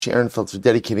Ehrenfeld for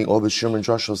dedicating all the Sherman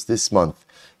Drushos this month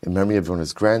in memory of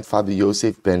his grandfather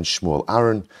Yosef ben Shmuel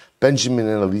Aaron, Benjamin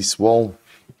and Elise Wall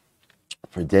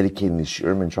for dedicating the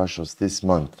Sherman Drushos this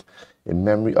month in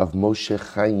memory of Moshe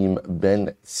Chaim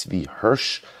ben Tzvi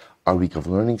Hirsch. Our week of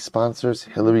learning sponsors,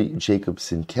 Hillary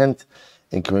Jacobson Kent,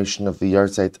 in commemoration of the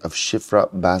yahrzeit of Shifra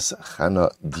Bas Chana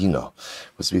Dina.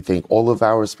 So we thank all of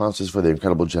our sponsors for their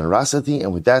incredible generosity,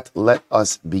 and with that, let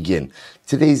us begin.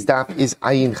 Today's daf is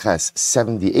Ayin Ches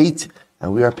 78,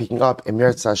 and we are picking up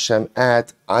Emir Hashem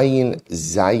at Ayin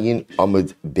Zayin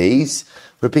Amud Beis.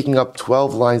 We're picking up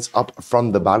 12 lines up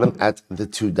from the bottom at the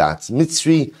two dots.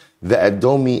 Mitzri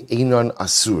ve'edomi einon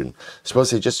asurn.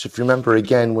 Suppose just if you remember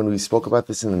again when we spoke about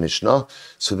this in the Mishnah,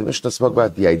 so the Mishnah spoke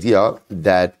about the idea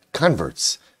that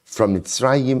converts from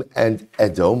Mitzrayim and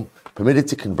Edom permitted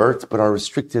to convert but are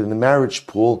restricted in the marriage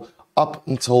pool up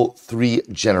until 3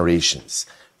 generations.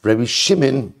 Rabbi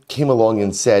Shimon came along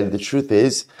and said, the truth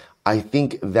is, I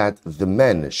think that the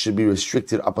men should be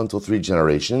restricted up until 3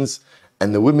 generations,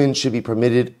 and the women should be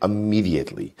permitted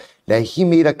immediately. Now, he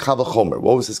made a kavachomer.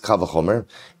 What was his kavachomer?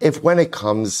 If when it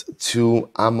comes to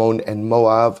Ammon and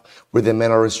Moab, where the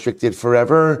men are restricted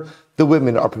forever, the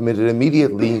women are permitted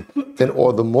immediately, then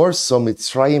all the more so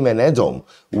Mitzrayim and Edom,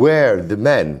 where the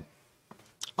men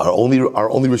are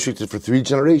only restricted for 3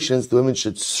 generations, the women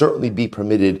should certainly be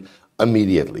permitted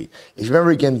immediately. If you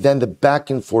remember again, then the back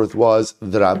and forth was,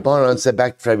 the Rabbanan said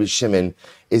back to Rabbi Shimon,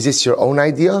 is this your own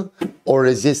idea, or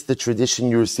is this the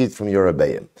tradition you received from your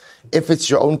Rebbeim? If it's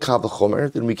your own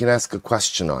kavachomer, then we can ask a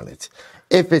question on it.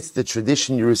 If it's the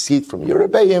tradition you received from your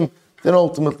Rebbeim, then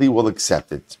ultimately we'll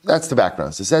accept it. That's the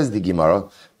background. So says the Gemara,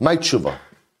 my tshuva.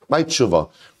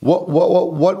 What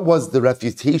was the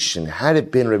refutation? Had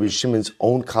it been Rabbi Shimon's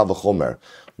own kavachomer,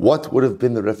 what would have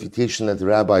been the refutation that the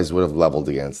rabbis would have leveled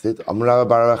against it? Amr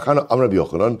Rabbi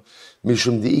Yochanan,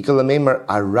 Mishum di'ika lamemar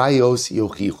arayos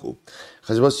yochichu.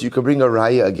 You can bring a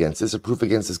raya against this, a proof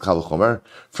against this kavachomer,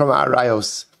 from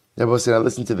arayos. Now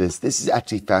listen to this. This is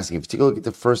actually fascinating. If you take a look at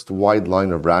the first wide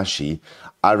line of Rashi,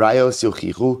 arayos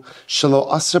yochichu, shalo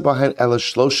asr bahen ela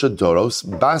shlosha doros,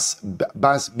 bas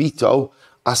bito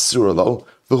asurlo,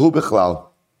 v'hu bichlal.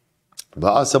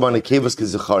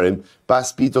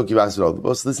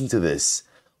 Listen to this.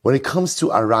 When it comes to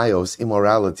arayos,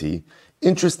 immorality,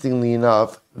 interestingly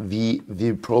enough, the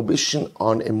prohibition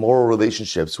on immoral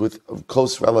relationships with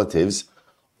close relatives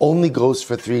only goes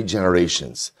for 3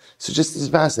 generations. So just it's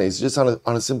fascinating. So just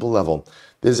on a simple level,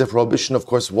 there's a prohibition. Of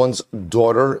course, one's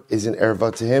daughter is an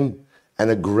erva to him, and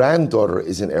a granddaughter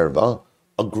is an erva.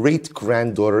 A great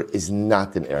granddaughter is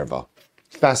not an erva.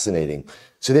 Fascinating.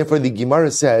 So therefore, the Gemara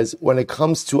says, when it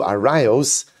comes to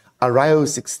arayos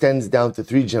extends down to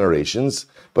 3 generations,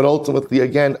 but ultimately,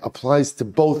 again, applies to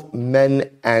both men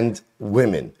and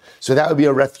women. So that would be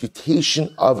a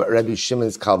refutation of Rabbi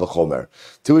Shimon's kavachomer,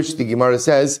 to which the Gemara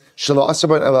says, Shalo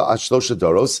asraban ela ashlosha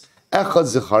doros, echad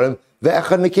zecharim,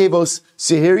 ve'echad nekevos.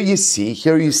 So here you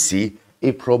see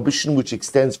a prohibition which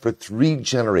extends for 3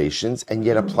 generations and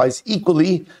yet applies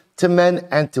equally to men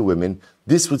and to women.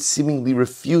 This would seemingly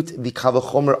refute the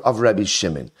kavachomer of Rabbi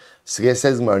Shimon. So he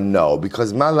says, no,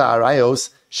 because mala arayos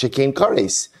shekain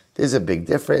kares. There's a big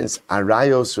difference.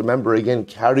 Arayos, remember again,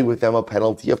 carry with them a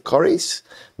penalty of kares.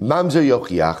 Mamzer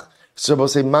yochiach. So we'll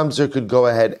say mamzer could go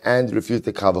ahead and refute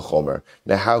the kavachomer.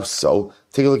 Now how so?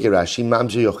 Take a look at Rashi.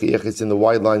 Mamzer yochiach, it's in the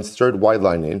wide lines, 3rd wide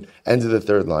line in, end of the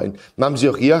 3rd line.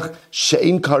 Mamzer yochiach,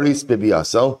 she'in karis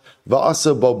bebiaso,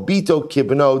 va'aso bo bito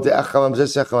kibno de'echal mamzer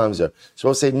sechal mamzer. So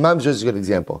we'll say mamzer is a good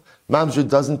example. Mamzer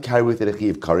doesn't carry with it a chi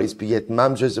of karis, but yet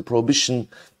mamzer is a prohibition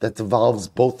that devolves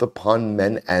both upon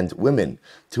men and women.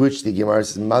 To which the Gemara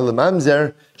says, Mala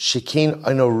mamzer, shekein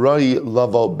anoroi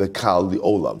lavo bekal the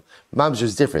olam. Mamzer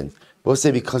is different. We'll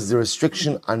say because the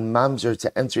restriction on mamzer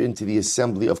to enter into the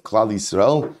assembly of Klal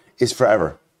Yisrael is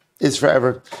forever.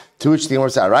 To which the Gemara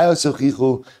says, Arayos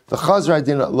yochichu, v'chazra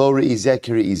din lo re'izeh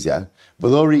k're'izeh,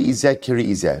 v'lo re'izeh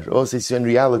k're'izeh. We'll say, so in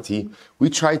reality,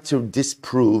 we try to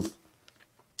disprove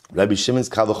Rabbi Shimon's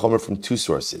kavachomer from 2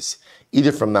 sources,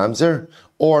 either from mamzer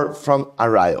or from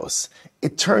arayos.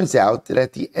 It turns out that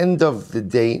at the end of the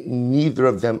day, neither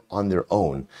of them on their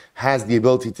own has the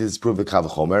ability to disprove the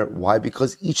kavachomer. Why?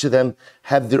 Because each of them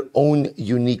have their own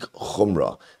unique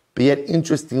chumrah. But yet,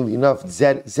 interestingly enough, but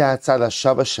I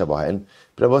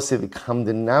will say the common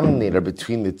denominator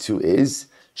between the 2 is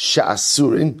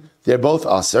sha'asurin. They're both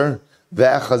aser.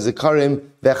 Ve'echad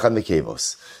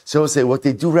nekevos. So we'll say what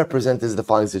they do represent is the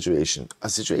following situation: a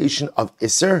situation of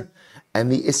isser,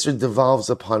 and the isser devolves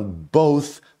upon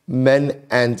both men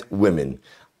and women.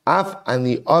 Af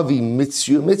ani avi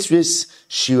mitzris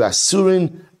shiu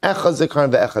asurin echad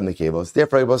zekaron ve'echad nekevos.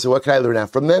 Therefore, I will say, what can I learn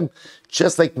out from them?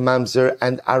 Just like mamzer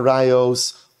and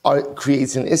arayos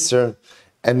creates an isser,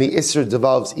 and the isser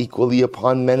devolves equally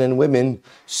upon men and women,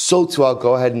 so too I'll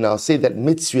go ahead and I'll say that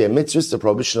mitzri and mitzris, the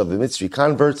prohibition of the mitzri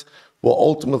convert, will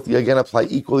ultimately again apply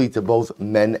equally to both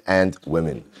men and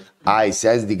women.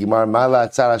 Says the Gemara, Mala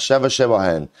Tzara Sheva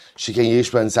Shevahen, Shiken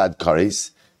Yeshba and Sad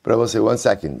Karis. But I will say, one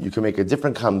second, you can make a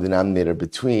different common denominator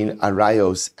between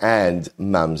arayos and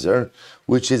mamzer,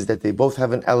 which is that they both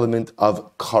have an element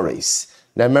of kares.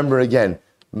 Now remember again,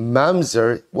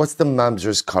 mamzer, what's the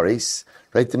mamzer's kares?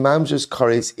 Right, the mamzer's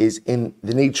kares is in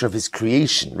the nature of his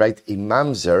creation, right? A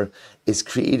mamzer is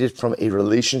created from a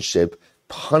relationship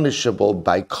punishable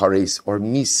by kares or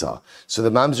misa. So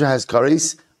the mamzer has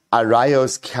kares,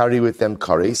 arayos carry with them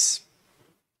kares.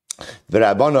 The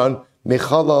rabbanon,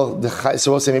 mechalal,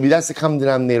 so we'll say maybe that's the common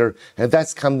denominator, and if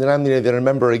that's the common denominator, then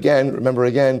remember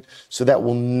again, so that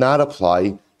will not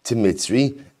apply to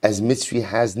mitzri, as mitzri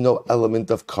has no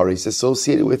element of kares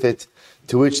associated with it.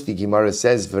 To which the Gemara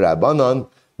says, "V'Rabbanon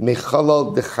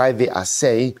mechalal dechai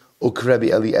ve'asei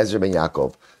ukrebi Eliezer ben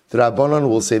Yaakov." The Rabbanon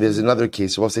will say there's another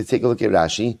case. So we'll say take a look at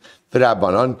Rashi.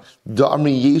 V'Rabbanon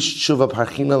da'amri yesh tshuva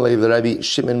parchina le'Rabbi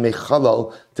Shimon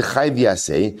mechalal dechai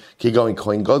ve'asei kegoin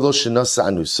kohen gadol shenasa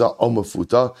anusa o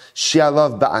mafuta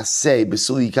she'alav ba'asei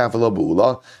besuli kafalo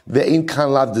ba'ula ve'in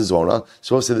kan lav dezona.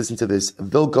 So we'll say listen to this.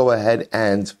 They'll go ahead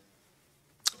and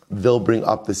they'll bring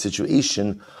up the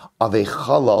situation of a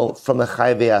chalal from the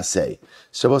chai ve'aseh.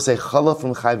 So we'll say chalal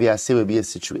from chai ve'aseh would be a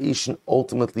situation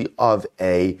ultimately of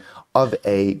a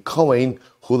kohen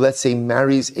who, let's say,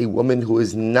 marries a woman who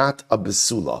is not a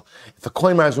basula. If a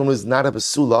kohen marries a woman who is not a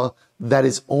basula, that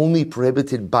is only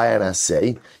prohibited by an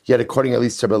aseh. Yet according at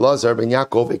least to Rabbi Elazar ben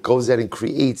Yaakov, it goes out and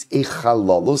creates a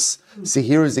chalalus. So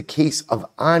here is a case of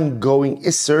ongoing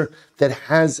isser that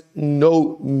has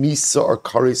no misa or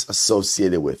kares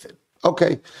associated with it.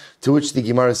 Okay, to which the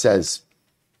Gemara says,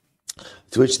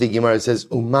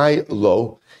 Umay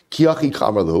lo, kiachi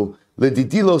kamarlu,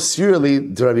 ledidilo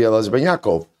svirli d'Rabbi Elazar ben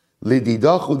Yaakov,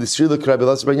 ledidachu d'svirli d'Rabbi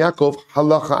Elazar ben Yaakov,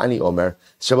 halacha ani omer.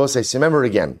 Shabbos says, remember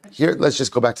again, here, let's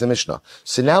just go back to the Mishnah.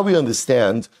 So now we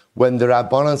understand when the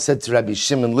Rabbanan said to Rabbi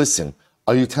Shimon, listen,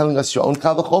 are you telling us your own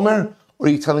kal v'chomer, or are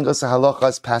you telling us a halacha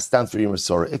is passed down through your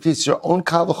Masorah? If it's your own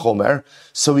kal v'chomer,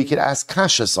 so we could ask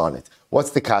kashas on it.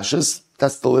 What's the kashas?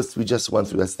 That's the list we just went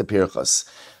through. That's the pirchas.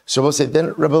 So we'll say,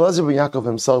 then Rabbi Elazar ben Yaakov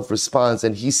himself responds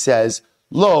and he says,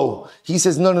 no,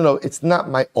 it's not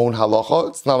my own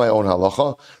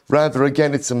halacha. Rather,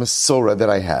 again, it's a Masorah that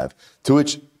I have. To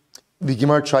which the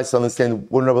Gemara tries to understand,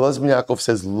 when Rabbi Elazar ben Yaakov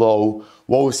says lo,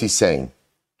 what was he saying?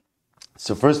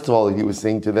 So first of all, he was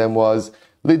saying to them was,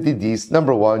 Lididis,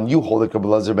 number one, you hold like Rabbi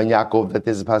Elazar ben Yaakov that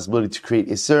there's a possibility to create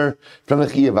Isser from the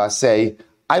Chiyav Aseh.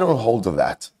 I don't hold of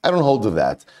that.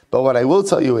 But what I will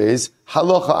tell you is,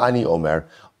 halacha ani omer.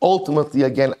 Ultimately,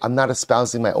 again, I'm not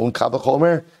espousing my own kal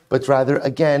v'chomer, but rather,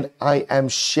 again, I am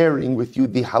sharing with you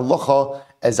the halacha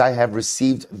as I have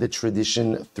received the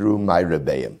tradition through my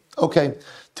rebbeim. Okay,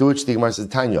 to which the Gemara says,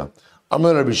 Tanya,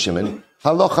 Amar Rabbi Shimon,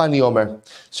 halacha ani omer.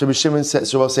 So Rabbi Shimon says,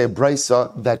 so I'll say a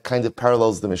brisa that kind of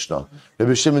parallels the Mishnah.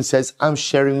 Rabbi Shimon says, I'm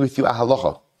sharing with you a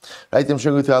halacha. Right, I'm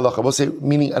sharing with you a halacha. We'll say,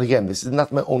 meaning, and again, this is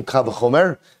not my own kal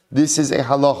v'chomer, this is a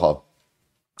halacha.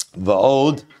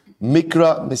 Va'od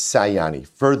mikra misayani.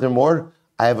 Furthermore,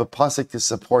 I have a pasuk to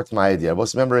support my idea.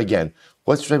 Let's remember again,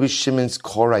 what's Rabbi Shimon's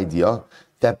core idea?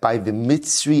 That by the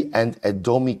Mitzri and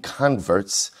Edomi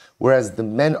converts, whereas the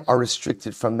men are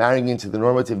restricted from marrying into the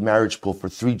normative marriage pool for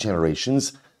 3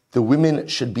 generations, the women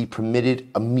should be permitted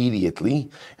immediately,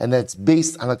 and that's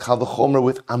based on a kal v'chomer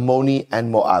with Ammoni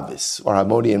and Moavis, or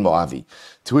Ammoni and Moavi.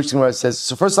 To which the Gemara says,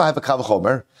 so first I have a kal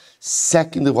v'chomer,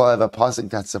 second of all I have a pasuk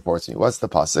that supports me. What's the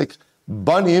pasuk?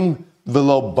 Banim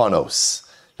v'lo banos.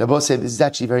 Rabbi said this is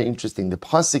actually very interesting. The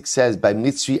pasuk says by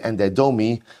Mitzri and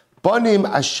Edomi, Banim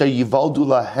asher yivaldu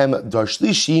lahem dar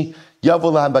shlishi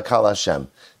yavu lahem bakal Hashem.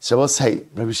 So we'll say,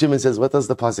 Rabbi Shimon says, what does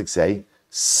the pasuk say?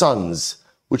 Sons,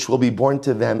 which will be born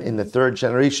to them in the 3rd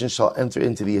generation, shall enter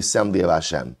into the assembly of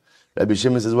Hashem. Rabbi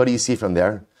Shimon says, what do you see from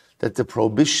there? That the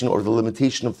prohibition or the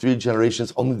limitation of 3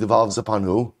 generations only devolves upon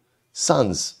who?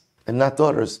 Sons, and not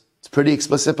daughters. It's a pretty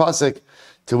explicit pasuk.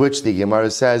 To which the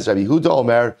Gemara says, Rabbi Huda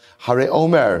Omer, Hare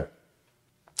Omer,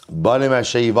 Banim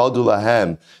asher yivaldu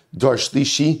lahem, dar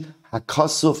shlishi,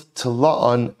 hakasuf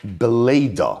tela'an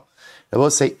beleda. I will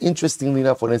say, interestingly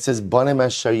enough, when it says Banim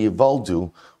asher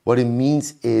yivaldu, what it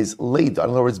means is Leda.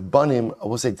 In other words, Banim, I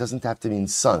will say, it doesn't have to mean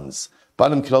sons.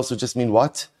 Banim can also just mean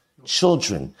what?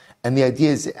 children. And the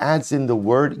idea is it adds in the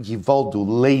word yivoldu,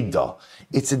 leida.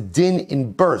 It's a din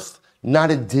in birth,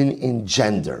 not a din in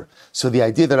gender. So the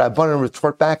idea that Rabbanan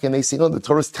retort back and they say, no, the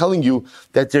Torah is telling you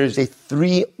that there's a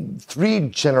three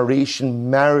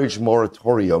generation marriage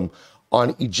moratorium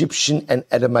on Egyptian and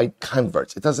Edomite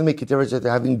converts. It doesn't make a difference if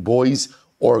they're having boys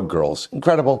or girls.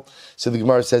 Incredible. So the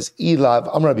Gemara says, Ilav,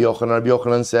 Rabbi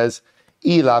Yochanan says,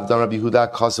 Ilav, Dan Rabbi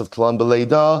Yehuda, Kasav Tlan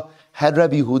Beleida. Had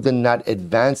Rabbi Yehuda not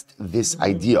advanced this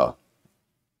idea,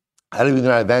 that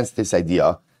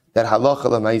halacha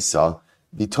l'maisa,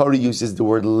 the Torah uses the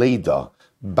word leida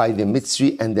by the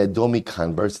Mitzri and the Edomi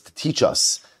converts to teach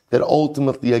us that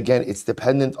ultimately, again, it's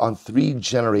dependent on three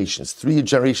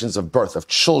generations of birth, of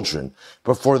children,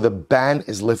 before the ban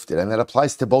is lifted. And that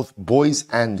applies to both boys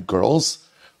and girls.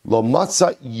 Lo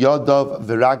matza yadav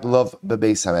v'raglav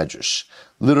bebeis hamedrash.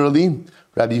 Literally,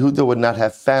 Rabbi Yehuda would not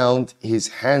have found his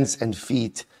hands and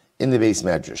feet in the Beis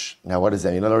Medrash. Now, what does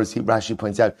that mean? In other words, Rashi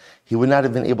points out, he would not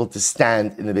have been able to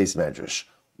stand in the Beis Medrash.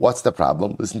 What's the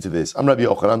problem? Listen to this. Rabbi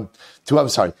Yochanan,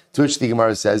 to which the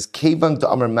Gemara says, Kevan to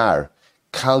Amar Mar,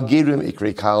 Kal Gerim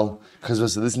Ikri Kal,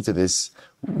 because listen to this,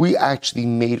 we actually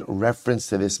made reference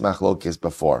to this machlokes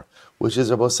before, which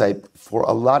is, Rabbi Said, for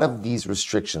a lot of these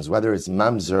restrictions, whether it's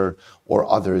mamzer or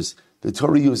others, the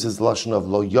Torah uses the lashon of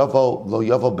lo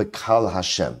yavo bekal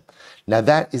Hashem. Now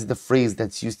that is the phrase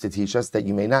that's used to teach us that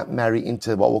you may not marry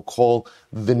into what we'll call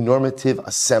the normative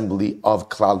assembly of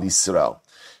Klal Yisrael.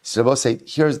 So Rabbi Said,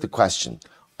 here's the question.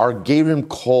 Are Gerim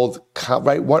called,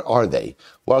 right, what are they?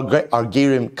 Well, are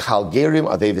Gerim Kal Gerim?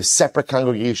 Are they the separate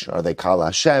congregation? Are they Kal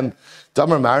Hashem?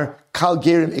 Damar Mar, Kal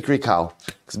Gerim Ikri Kal.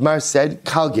 Because Mar said,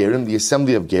 Kal Gerim, the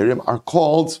assembly of Gerim, are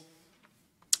called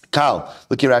Kal.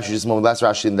 Look at Rashi just a moment. Last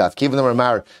Rashi in that. Kevin Damar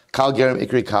Mar, Kal Gerim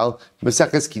Ikri Kal.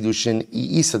 Mesachas Kiddushin,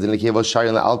 Isa, the Nekevo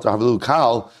Shayan, the Altar, Havelu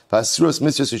Kal, Vasuros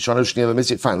Mitzvahs, Rishonu Shnev,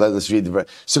 Mitzvah. Fine, let's read the verse.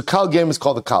 So Kal Gerim is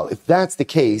called the Kal. If that's the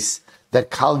case, that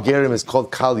Kal Gerim is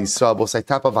called Kal Yisrael, bosai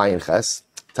Tapa Vayinches,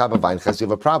 you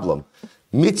have a problem.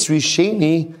 Mitzri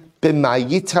Sheni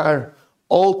b'mayitar.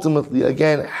 Ultimately,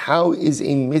 again, how is a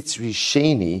Mitzri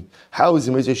Sheni,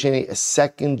 a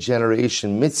second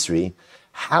generation Mitzri,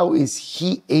 how is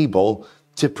he able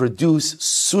to produce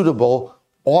suitable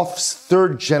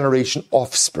third generation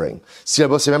offspring? See,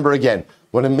 remember again,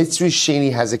 when a Mitzri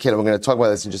Sheni has a kid, and we're going to talk about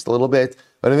this in just a little bit,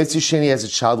 when a Mitzri Sheni has a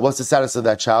child, what's the status of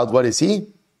that child? What is he?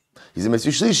 He's a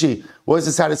Mitzri Shlishi. What is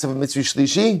the status of a Mitzri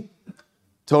Shlishi?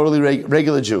 Totally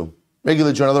regular Jew.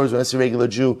 Regular Jew. In other words, when I say regular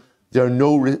Jew, there are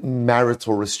no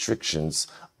marital restrictions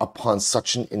upon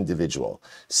such an individual.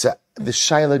 So the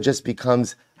shaila just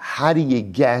becomes, how do you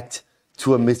get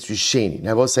to a Mitzri Sheni?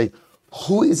 Now I will say,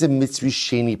 who is a Mitzri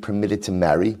Sheni permitted to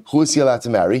marry? Who is he allowed to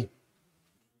marry?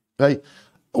 Right?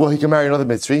 Well, he can marry another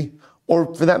Mitzri,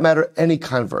 or for that matter, any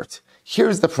convert.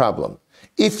 Here's the problem.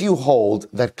 If you hold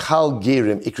that Kal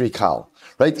Gerim Ikri Kal,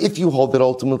 right? If you hold that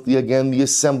ultimately, again, the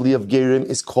assembly of Gerim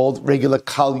is called regular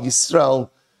Kal Yisrael,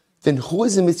 then who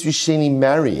is a Mitzri Sheni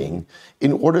marrying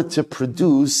in order to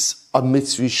produce a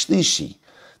Mitzri Shlishi?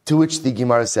 To which the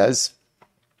Gemara says,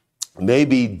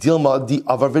 maybe Dilma di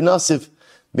Avar V'Nasiv.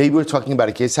 Maybe we're talking about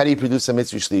a case, how do you produce a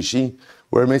Mitzri Shlishi?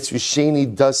 Where a Mitzri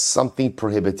Sheni does something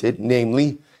prohibited,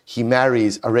 namely, he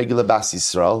marries a regular Bas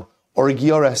Yisrael or a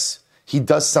Giores. He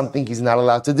does something he's not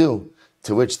allowed to do.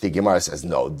 To which the Gemara says,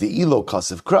 no, the ilo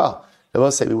kasev kra. They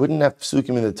will say, we wouldn't have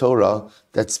psukim in the Torah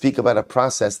that speak about a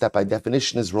process that by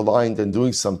definition is reliant on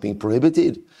doing something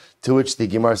prohibited. To which the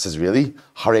Gemara says, really?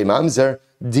 Hare mamzer,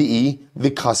 di,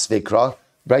 the kasve kra.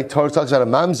 Right? Torah talks about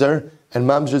a mamzer, and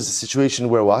mamzer is a situation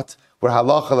where what? Where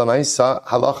halacha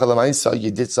l'maisa,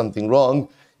 you did something wrong.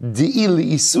 Di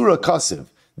li isura kasev.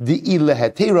 The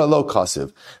lehetera lo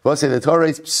kasev. We'll say the Torah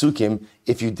is psukim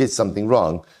if you did something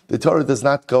wrong. The Torah does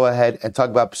not go ahead and talk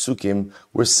about psukim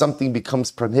where something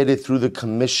becomes permitted through the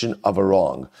commission of a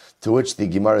wrong. To which the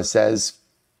Gemara says,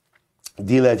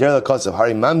 Di lehetera lo kasev,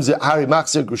 hari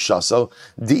machzer grushaso,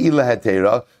 di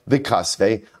lehetera, the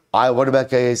kasve. What about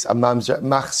case a mamzer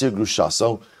machzer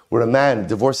grushaso, where a man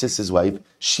divorces his wife,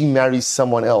 she marries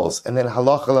someone else, and then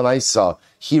halacha l'maisa,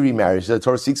 he remarries. So the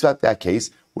Torah speaks about that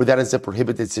case, where that is a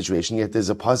prohibited situation, yet there's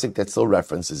a pasuk that still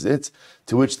references it,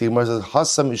 to which the Gemara says,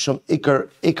 Hasam Mishum Ikar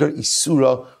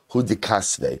Isura Hu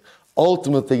Dekasve.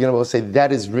 Ultimately, you're going to say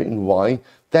that is written. Why?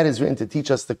 That is written to teach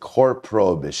us the core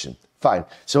prohibition. Fine.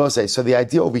 So I'll say, so the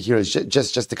idea over here is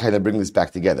just to kind of bring this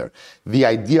back together. The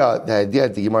idea that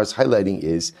the Gemara is highlighting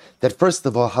is that first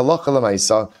of all, halacha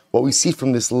l'maisa, what we see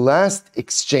from this last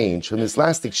exchange,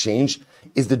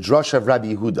 is the drush of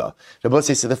Rabbi Yehuda. Rabbi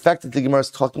says, so the fact that the Gemara is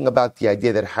talking about the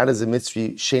idea that how does a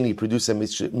mitzri sheni produce a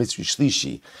mitzri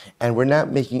shlishi, and we're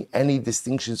not making any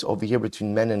distinctions over here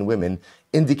between men and women,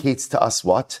 indicates to us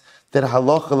what? That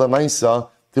halacha l'maisa,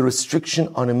 the restriction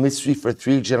on a mitzri for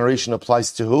 3 generations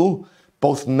applies to who?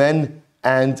 Both men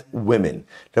and women.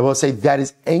 They will say that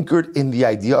is anchored in the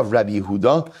idea of Rabbi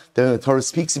Yehuda, that when the Torah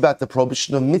speaks about the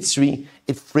prohibition of mitzri,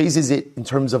 it phrases it in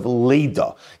terms of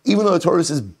leida. Even though the Torah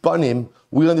says banim,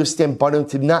 we understand banim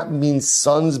to not mean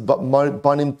sons, but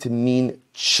banim to mean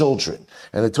children.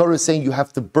 And the Torah is saying you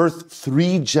have to birth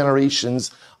 3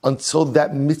 generations until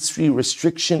that mitzri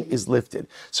restriction is lifted.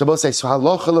 So Rabbi say, so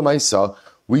halacha l'maisa,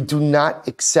 we do not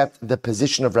accept the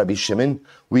position of Rabbi Shimon.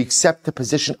 We accept the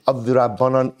position of the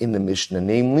Rabbanan in the Mishnah,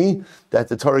 namely that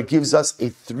the Torah gives us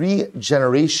a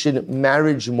 3-generation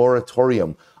marriage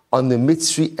moratorium on the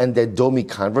Mitzri and the Edomi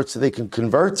converts, so they can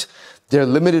convert. They're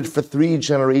limited for 3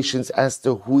 generations as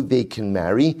to who they can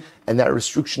marry, and that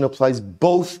restriction applies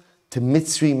both to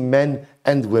Mitzri men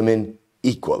and women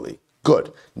equally.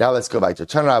 Good. Now let's go back to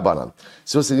Tana Rabbanan.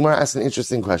 So the Gemara asks an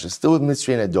interesting question, still with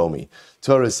Mitzri and Edomi.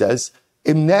 Torah says,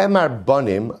 Im ne'emar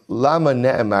banim, lama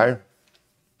ne'emar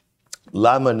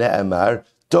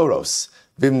doros.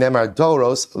 Vim ne'emar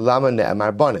doros, lama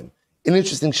ne'emar banim. An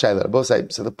interesting shayla, both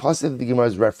sides. So the pasuk that the Gemara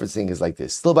is referencing is like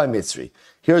this, still by Mitzri.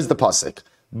 Here's the pasuk.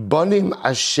 Banim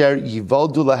asher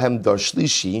yivaldu lahem dar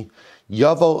shlishi,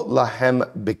 yavo lahem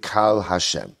bikal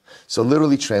Hashem. So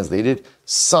literally translated,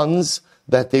 sons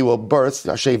that they will birth,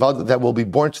 that will be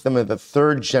born to them in the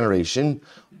 3rd generation,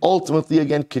 ultimately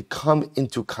again could come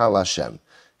into Kal Hashem.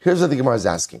 Here's what the Gemara is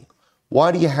asking.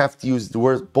 Why do you have to use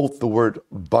both the word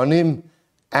banim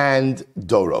and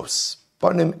doros?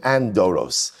 Banim and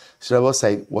doros. So I will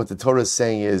say, what the Torah is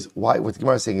saying is, what the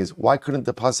Gemara is saying is, why couldn't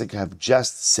the pasuk have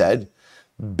just said,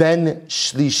 ben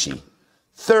shlishi?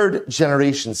 3rd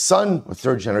generation son or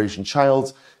 3rd generation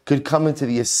child could come into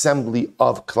the assembly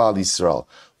of Klal Yisrael.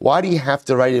 Why do you have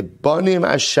to write it, banim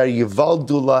asher yivaldu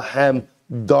lahem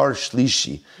dar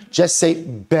shlishi? Just say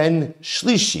ben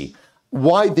shlishi.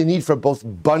 Why the need for both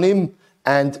banim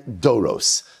and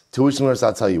doros? To which words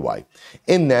I'll tell you why.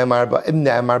 In ne'emar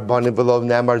banim v'lo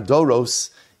ne'emar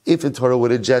doros, if the Torah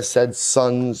would have just said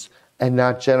sons and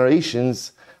not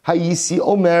generations, hayisi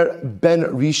omer ben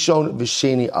rishon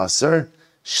v'sheni aser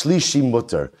shlishi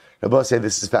mutter. Rabbi say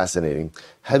this is fascinating.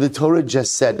 Had the Torah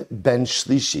just said ben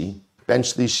shlishi,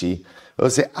 I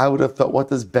would say, I would have thought, what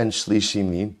does ben shlishi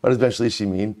mean? What does ben shlishi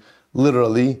mean?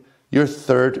 Literally, your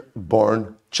 3rd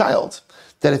born child.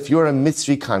 That if you're a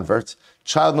Mitzri convert,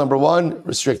 child number 1,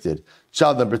 restricted.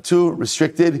 Child number 2,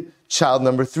 restricted. Child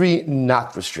number 3,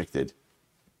 not restricted.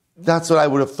 That's what I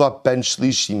would have thought ben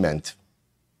shlishi meant.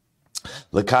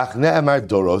 Lekach ne'emar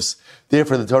doros.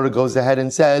 Therefore, the Torah goes ahead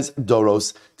and says,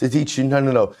 doros, to teach you,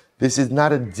 no. This is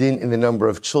not a din in the number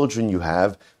of children you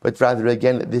have, but rather,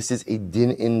 again, this is a din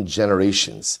in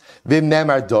generations. Vim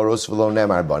ne'emar doros v'lo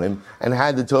ne'emar banim. And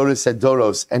had the Torah said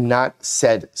doros and not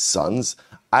said sons,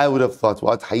 I would have thought,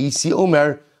 what? Hayisi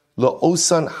omer lo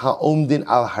osan ha'omdin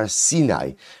al har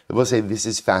Sinai. I will say, this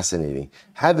is fascinating.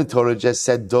 Had the Torah just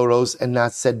said doros and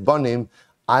not said banim,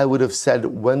 I would have said,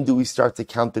 when do we start to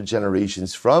count the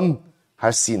generations from?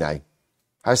 Har Sinai.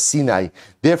 Har Sinai.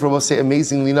 Therefore, we'll say,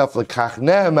 amazingly enough, lekach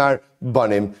ne'emar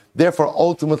banim. Therefore,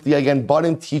 ultimately, again,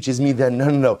 banim teaches me that,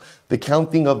 no. The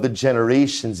counting of the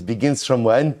generations begins from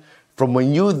when? From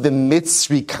when you, the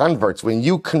Mitzri, converts. When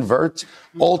you convert,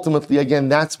 ultimately, again,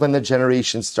 that's when the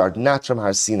generations start, not from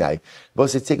Har Sinai.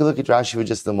 But say, take a look at Rashi for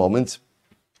just a moment.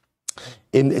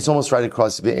 It's almost right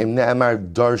across.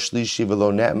 Ne'emar dar shlishi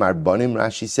v'lo ne'emar banim.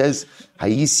 Rashi says,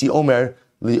 hayisi omer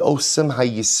li'osem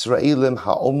ha'yisraelim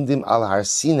ha'omdim al har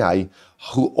Sinai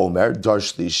hu omer dar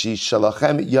shlishi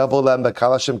shalachem yavolem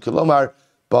b'kal Hashem kilomar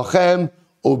bachem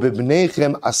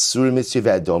u'bibnechem asur mitzri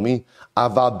ve'edomi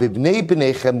aval bibnei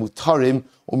b'nechem mutarim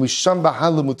u'misham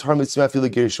b'halu mutar mitzri afilu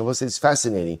gerishon. It's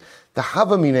fascinating. The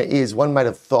Havamina is, one might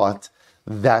have thought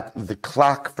that the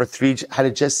clock for 3, had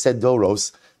it just said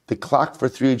doros, the clock for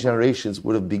 3 generations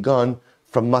would have begun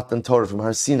from Matan Torah, from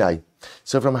Har Sinai.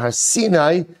 So from Har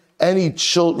Sinai, any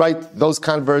those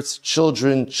converts,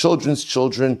 children's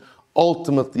children,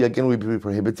 ultimately, again, would be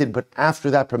prohibited, but after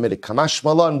that, permitted. Kamash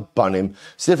malan banim.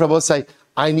 So therefore, I will say,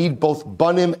 I need both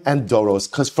banim and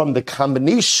doros, because from the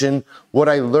combination, what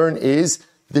I learn is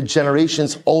the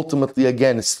generations ultimately,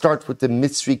 again, start with the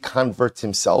Mitzri convert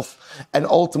himself, and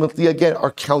ultimately, again,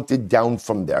 are counted down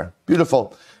from there.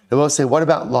 Beautiful. I will say, what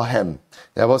about lahem?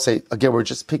 And I will say, again, we're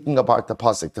just picking apart the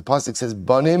pasuk. The pasuk says,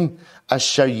 banim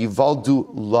asher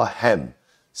yivaldu lahem.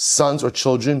 Sons or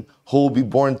children who will be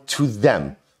born to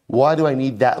them. Why do I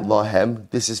need that lahem?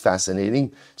 This is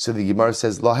fascinating. So the Gemara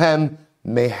says, lahem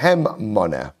mehem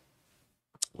mana.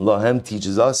 Lahem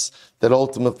teaches us that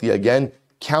ultimately, again,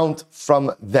 count from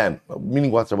them.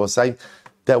 Meaning what Rabbi say?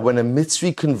 That when a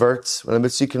Mitzri converts,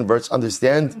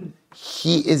 understand,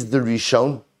 he is the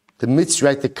Rishon. The Mitzri,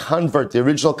 right, the convert, the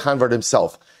original convert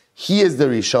himself. He is the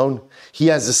Rishon. He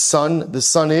has a son. The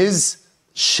son is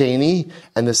Sheni.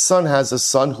 And the son has a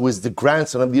son who is the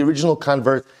grandson of the original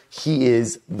convert. He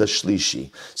is the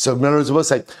Shlishi. So in other words,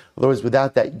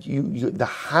 without that, the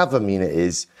Havamina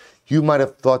is, you might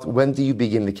have thought, when do you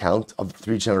begin the count of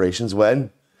 3 generations? When?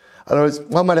 In other words,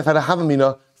 one might have had a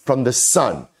Havamina from the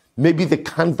son. Maybe the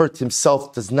convert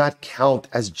himself does not count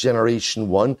as generation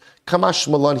 1. Kamash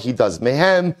Malon, he does.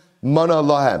 Mehem, mana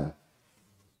lahem.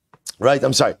 Right?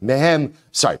 Lahem,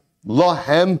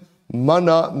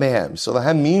 mana mehem. So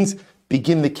lahem means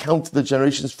begin the count of the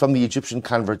generations from the Egyptian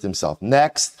convert himself.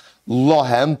 Next,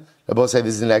 lahem. I both say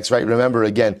this is the next, right? Remember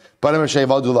again. What else do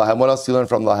you learn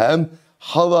from lahem?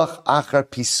 Halach achar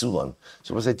pisulan.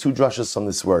 So we'll say 2 drashas from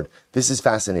this word. This is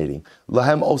fascinating.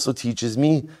 Lahem also teaches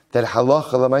me that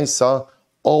halach lamaisa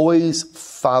always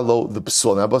follow the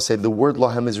psul. Now I both say the word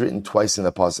lahem is written twice in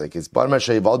the pasuk. It's bar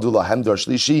mashayvaldu lahem dar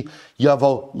shlishi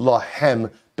yavo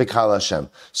lahem bekal Hashem.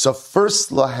 So first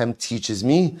lahem teaches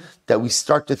me that we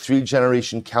start the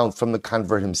 3-generation count from the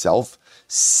convert himself.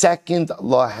 Second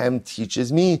lahem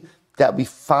teaches me that we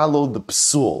follow the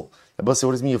psul. What does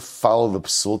it mean you follow the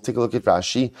psul? Take a look at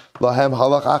Rashi. Lahem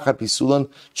halach achar pisulan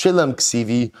trilam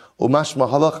ksivi umashma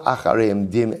halach achareim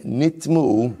dim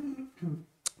nitmu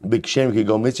b'kshem ki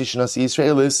go mitzvah shnasi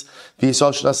Yisraelis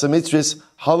v'yisol shnasa mitzvahs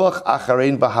halach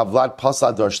acharein b'havlad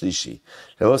pasa dar shlishi.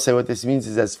 I will say what this means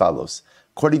is as follows.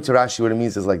 According to Rashi, what it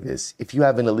means is like this. If you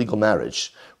have an illegal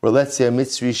marriage, where let's say a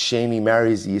mitzvah sheni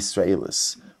marries a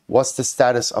Yisraelis, what's the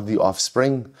status of the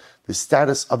offspring? The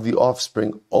status of the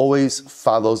offspring always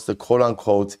follows the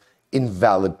quote-unquote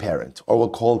invalid parent, or we'll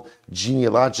call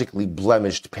genealogically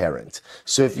blemished parent.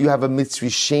 So if you have a Mitzri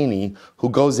Sheni who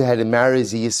goes ahead and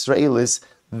marries a Yisraelis,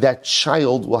 that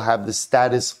child will have the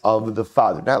status of the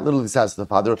father. Not literally the status of the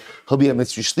father, he'll be a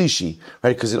Mitzri Shlishi,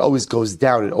 right? Because it always goes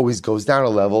down a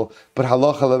level. But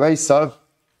halacha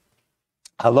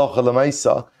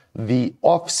l'maisa, the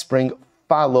offspring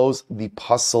follows the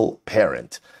puzzle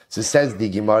parent. So says the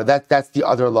Gemara, that's the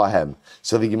other lahem.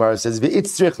 So the Gemara says,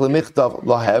 V'itzrich lemichtav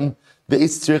lahem,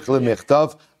 v'itzrich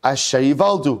lemichtav asher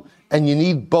yivaldu. And you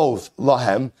need both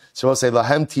lahem. So I'll say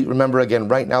lahem, remember again,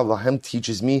 right now, lahem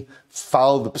teaches me,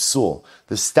 follow the psul.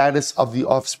 The status of the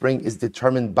offspring is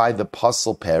determined by the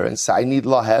puzzle parents. So I need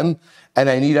lahem, and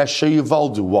I need asher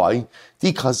yivaldu. Why?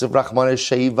 Because of Rahman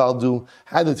asher yivaldu.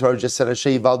 Had the Torah just said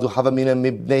asher yivaldu, havamina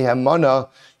mibnei hamana,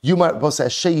 you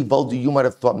might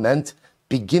have thought meant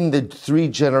begin the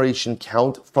 3-generation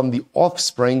count from the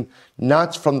offspring,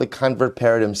 not from the convert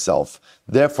parent himself.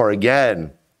 Therefore,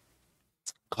 again,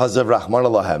 because of Rahman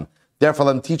Allahem, therefore,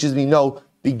 Lahem teaches me, no,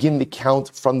 begin the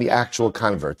count from the actual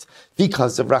convert.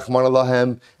 Because of Rahman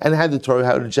Allahem, and had the Torah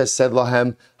had just said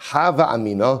Lahem, Hava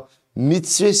Amina,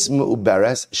 Mitzris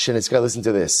Mu'uberes, Shenitzka, listen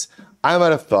to this. I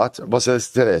might have thought, listen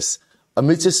to this, a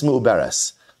Mitzris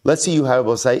Mu'uberes. Let's say you have,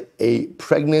 we'll say, a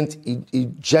pregnant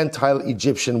Gentile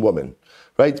Egyptian woman.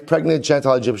 Right, pregnant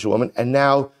Gentile Egyptian woman, and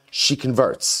now she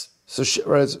converts. So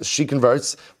she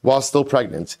converts while still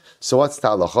pregnant. So what's the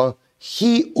halacha?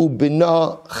 He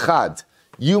ubina chad.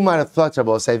 You might have thought,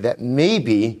 Rabbi, say that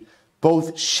maybe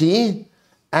both she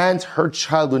and her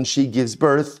child, when she gives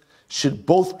birth, should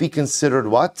both be considered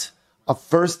what? A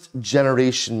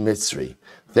 1st-generation Mitzri.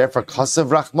 Therefore, kasav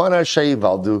rachmana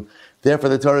sheyivaldu. Therefore,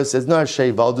 the Torah says no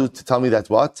sheyivaldu to tell me that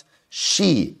what?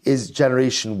 She is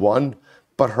generation 1.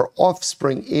 But her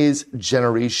offspring is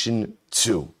generation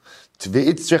 2. I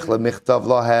needed to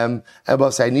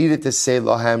say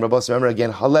lahem. Remember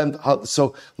again,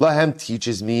 so lahem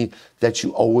teaches me that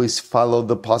you always follow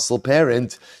the puzzle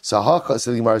parent. So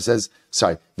the Gemara says,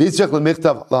 sorry, the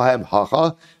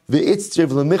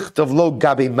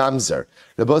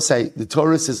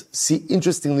Torah says, see,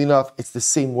 interestingly enough, it's the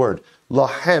same word.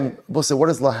 Lahem, what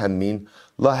does lahem mean?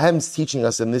 Lahem's teaching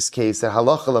us in this case that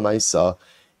halacha l'maisa,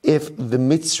 if the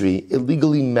Mitzri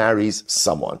illegally marries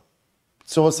someone.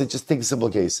 So we'll say, just take a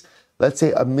simple case. Let's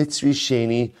say a Mitzri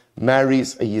Sheni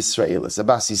marries a Yisraelis, a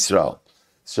Bas Yisrael.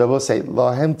 So we'll say,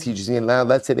 Lahem teaches me, and now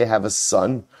let's say they have a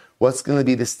son. What's going to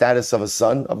be the status of a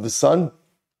son? Of the son?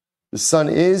 The son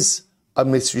is a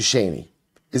Mitzri Sheni.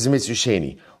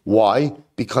 Why?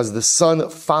 Because the son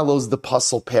follows the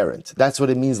pasul parent. That's what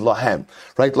it means, lahem.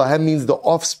 Right? Lahem means the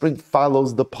offspring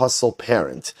follows the pasul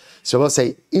parent. So I'll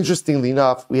say, interestingly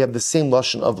enough, we have the same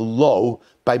lashon of lo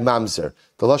by mamzer.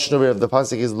 The lashon over of the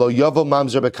pasuk is lo yavo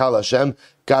mamzer bekal Hashem,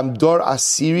 gamdor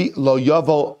asiri lo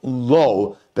yavo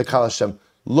lo bekal Hashem.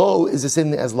 Lo is the same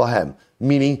thing as lahem,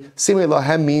 meaning, same way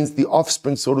lahem means the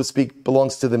offspring, so to speak,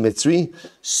 belongs to the mitzri,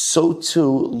 so too,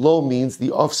 lo means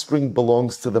the offspring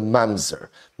belongs to the mamzer.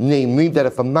 Namely, that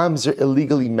if a mamzer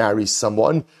illegally marries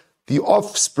someone, the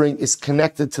offspring is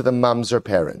connected to the mamzer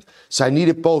parent. So I need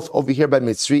it both over here by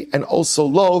mitzri and also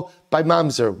lo by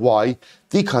mamzer. Why?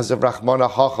 Because of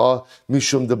Rachmana hacha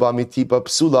mishum deba mitiba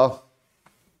psula,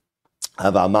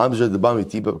 ava mamzer deba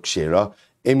mitiba kshera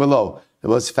emelo. It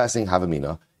was fascinating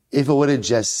havamina. If it would have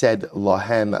just said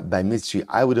lahem by mitzri,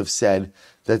 I would have said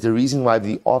that the reason why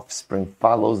the offspring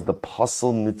follows the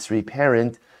pasul mitzri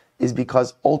parent is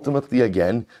because ultimately,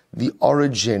 again, the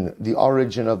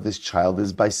origin of this child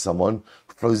is by someone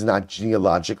who is not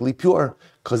genealogically pure,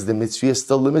 because the mitzri is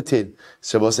still limited.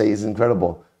 So we'll say it's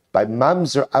incredible. By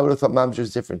mamzer, I would have thought mamzer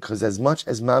is different, because as much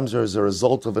as mamzer is a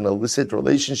result of an illicit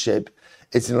relationship,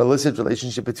 it's an illicit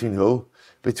relationship between who?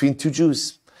 Between two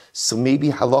Jews. So maybe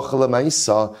halacha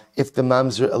l'maisa, if the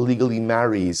mamzer illegally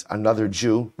marries another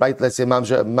Jew, right? Let's say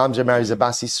mamzer marries a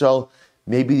Bas Yisrael,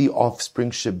 maybe the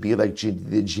offspring should be like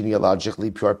the genealogically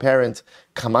pure parent.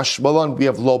 Kamash Malon, we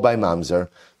have lo by mamzer,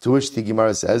 to which the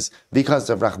Gemara says, because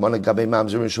of Rachmana gabe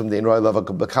mamzer mishum dein roi lava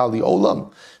bakali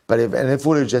olam. But if it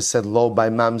would have just said lo by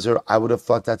mamzer, I would have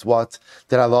thought that's what?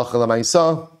 That halacha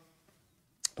l'maisa,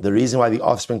 the reason why the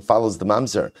offspring follows the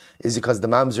mamzer is because the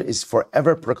mamzer is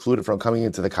forever precluded from coming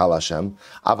into the Kal Hashem.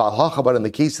 But in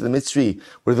the case of the mitzri,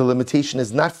 where the limitation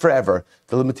is not forever,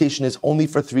 the limitation is only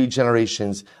for 3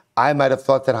 generations, I might have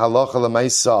thought that halacha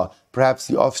l'maisa, perhaps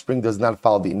the offspring does not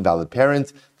follow the invalid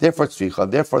parent, therefore tzricha,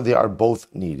 therefore they are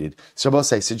both needed. So Rabbi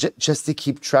say, just to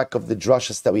keep track of the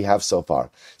drashas that we have so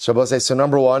far. So Rabbi say, so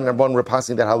number one, we're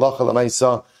passing that halacha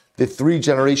l'maisa, the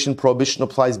 3-generation prohibition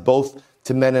applies both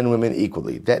to men and women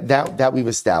equally. That we've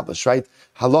established, right?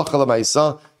 Halacha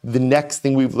l'maisa, the next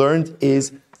thing we've learned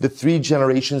is the 3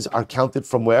 generations are counted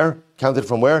from where?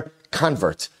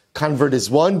 Convert. Convert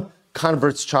is 1,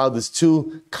 convert's child is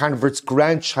 2, convert's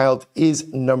grandchild is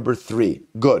number 3.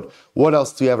 Good. What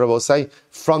else do we have, Rabbi say?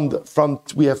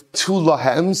 We have 2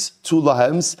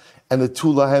 lahems, and the 2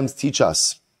 lahems teach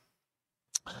us.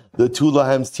 The 2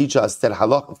 lahems teach us that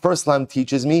halach. First lahem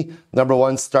teaches me, number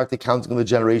 1, start the counting of the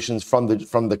generations from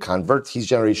the convert. He's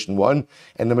generation 1.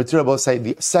 And number 2, Rabbi say,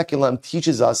 the second lahem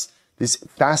teaches us this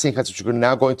fascinating concept which we're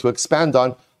now going to expand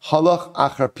on, halach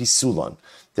achar pisulan.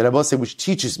 That Rabbi say, which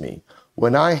teaches me,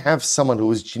 when I have someone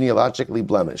who is genealogically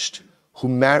blemished,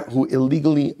 who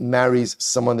illegally marries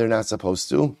someone they're not supposed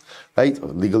to, right? Or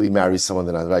legally marries someone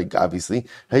they're not, right? Obviously,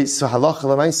 right? So halach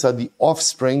l'maisa, the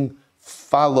offspring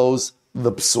follows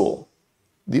the psul.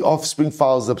 The offspring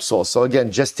follows the psul. So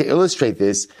again, just to illustrate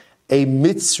this, a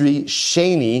mitzri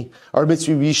sheni, or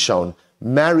mitzri rishon,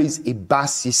 marries a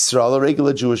Bas Yisrael, a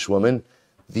regular Jewish woman.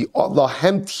 The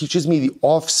lahem teaches me the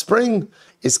offspring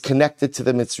is connected to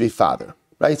the mitzri father.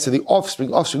 Right? So the offspring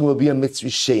will be a mitzri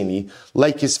sheni,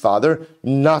 like his father,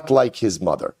 not like his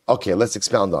mother. Okay, let's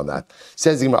expound on that.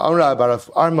 Says the Gemara,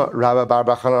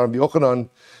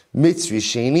 mitzri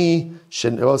sheni,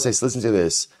 listen to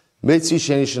this. Mitzri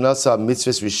sheni shenasa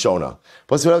mitzvahs rishona.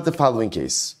 But what about the following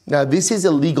case? Now, this is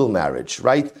a legal marriage,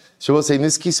 right? So we'll say, in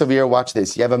this case over here, watch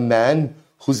this. You have a man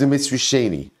who's a mitzri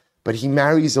sheni, but he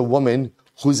marries a woman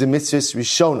who's a mitzvahs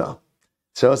rishona.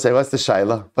 So we'll say, what's the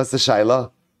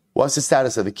shaila? What's the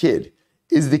status of the kid?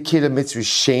 Is the kid a mitzri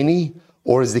sheni,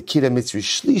 or is the kid a mitzri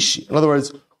shlishi? In other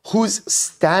words, whose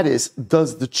status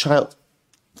does the child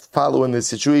follow in this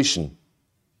situation?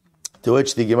 To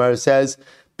which the Gemara says,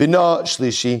 Bina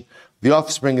shlishi, the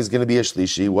offspring is going to be a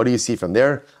shlishi. What do you see from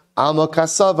there? Alma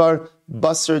kasavar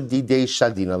basar didei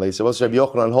shadina. So Rabbi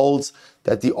Yochanan holds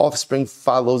that the offspring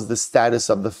follows the status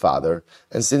of the father.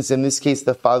 And since in this case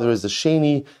the father is a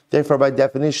sheni, therefore by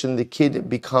definition the kid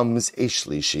becomes a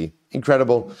shlishi.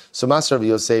 Incredible. So Master Rabbi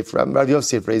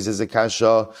Yosef raises a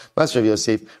kasha. Master Rabbi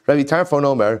Yosef, Rabbi Tarfon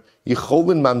Omer,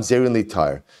 Yicholin mamzerin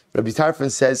litar. Rabbi Tarfon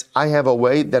says, I have a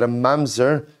way that a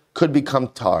mamzer could become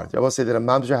tar. I will say that a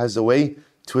mamzer has a way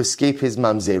to escape his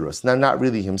mamzerus. Now, not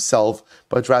really himself,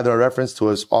 but rather a reference to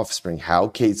his offspring. How?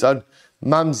 Ketzad?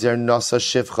 Mamzer nasa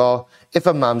shivcha. If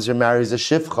a mamzer marries a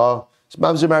shivcha, so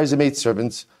mamzer marries a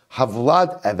maidservant,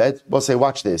 havlad evet, we'll say,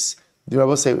 watch this. The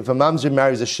Rabbi say, if a mamzer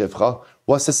marries a shivcha,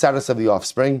 what's the status of the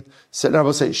offspring? So the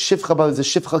Rabbi say, shivcha is a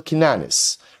shivcha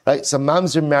kinanis. Right? So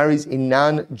mamzer marries a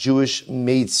non-Jewish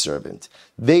maidservant.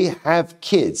 They have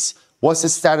kids. What's the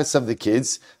status of the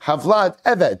kids? Havlad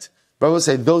eved. Rabbi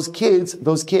say, those kids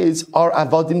are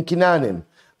avodim kinanim.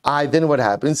 Then what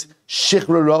happens?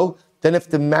 Shichraro. Then if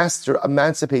the master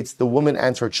emancipates the woman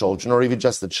and her children, or even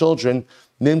just the children,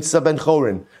 nimtza ben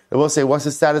chorin. They will say, what's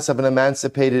the status of an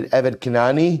emancipated Eved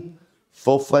Kanani?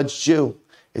 Full-fledged Jew.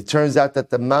 It turns out that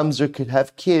the mamzer could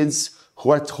have kids who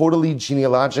are totally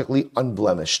genealogically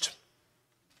unblemished.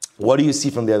 What do you see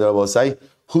from the other Rabbi say?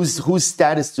 Whose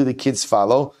status do the kids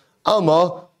follow?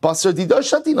 Alma basar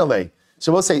didoshatinale.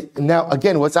 So we'll say, now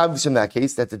again, what's obvious in that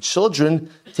case? That the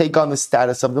children take on the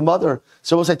status of the mother.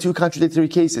 So we'll say two contradictory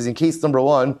cases. In case number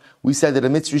one, we said that a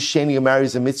mitzvah sheni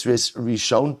marries a mitzvah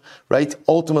rishon, right?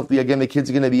 Ultimately, again, the kids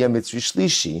are going to be a mitzvah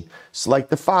shlishi, so like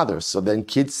the father. So then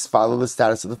kids follow the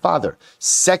status of the father.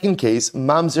 Second case,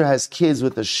 mamzer has kids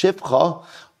with a shivcha.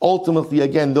 Ultimately,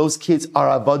 again, those kids are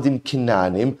avadim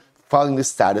kinanim, following the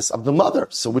status of the mother.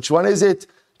 So which one is it?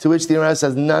 To which the Gemara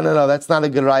says, no, that's not a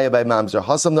good raya by mamzer.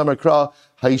 Hasam namakra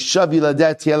haishav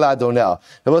yiladet yela adonel.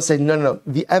 They will say, no.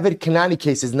 The Eved Kanani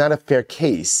case is not a fair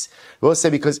case. They will say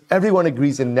because everyone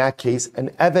agrees in that case, an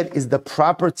Eved is the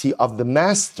property of the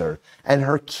master, and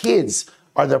her kids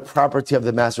are the property of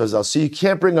the master as well. So you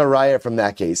can't bring a raya from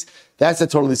that case. That's a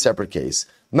totally separate case.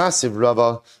 Massive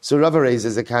Rava. So Rava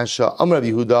raises a kasha. Amar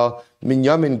Rabbi Yehuda,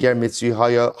 Minyamin ger mitzri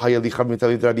haya lichab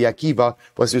mitavit Rabbi Akiva.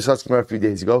 Was discussing a few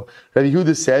days ago. Rabbi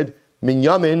Yehuda said,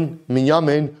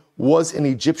 Minyamin was an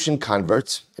Egyptian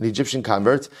convert,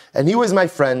 and he was my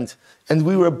friend, and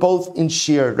we were both in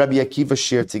Shir, Rabbi Akiva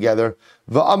Shir together.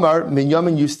 Va'amar,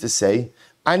 Minyamin used to say,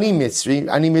 Ani Mitzri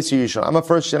Yishon. I'm a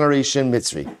first generation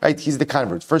Mitzri, right? He's the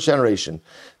convert, first generation.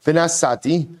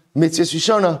 V'nasati Mitzri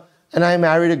Yishona. And I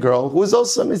married a girl who was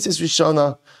also Mitzvah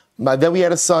Rishona. Then we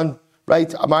had a son,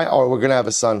 right? Or we're going to have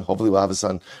a son. Hopefully we'll have a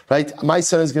son, right? My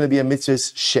son is going to be a Mitzvah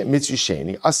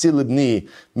Sheni. Asil Libni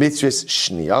Mitzvah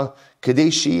Shnia.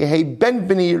 Kadeshi Hey Ben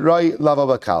Bini Roy Lava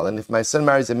Bakal. And if my son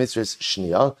marries a Mitzvah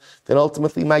Shnia, then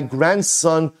ultimately my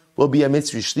grandson will be a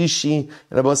Mitzvah Shlishi.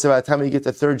 And about by the time we get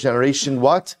to third generation,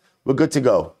 what? We're good to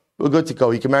go.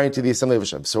 He can marry into the Assembly of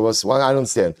Hashem. So I don't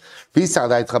understand.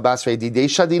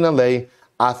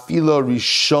 Afilo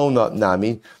Rishona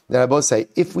Nami. Then I both say,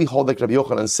 if we hold like Rabbi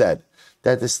Yochanan said,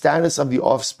 that the status of the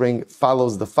offspring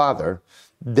follows the father,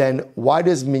 then why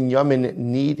does Minyamin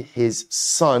need his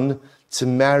son to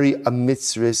marry a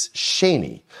mitzvah's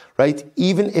sheni? Right?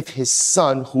 Even if his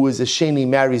son, who is a sheni,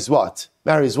 marries what?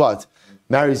 Marries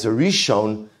a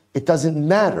rishon, it doesn't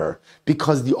matter,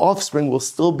 because the offspring will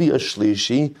still be a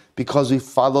shlishi, because we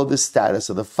follow the status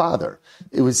of the father.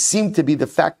 It would seem to be the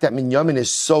fact that Minyamin is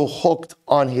so hooked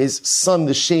on his son,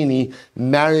 the sheni,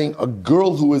 marrying a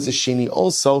girl who is a sheni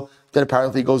also, that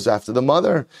apparently goes after the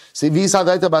mother. So Rabbi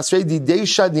Yochanan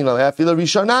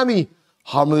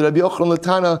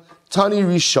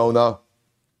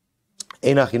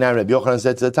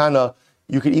said to the Tana,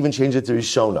 you could even change it to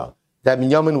Rishona. That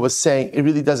Minyamin was saying, it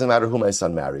really doesn't matter who my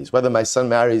son marries. Whether my son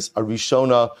marries a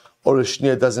Rishona or a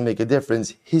Shnia doesn't make a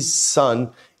difference. His son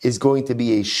is going to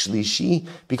be a Shlishi,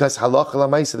 because halacha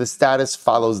l'maisa, the status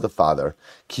follows the father.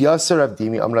 Kiyasar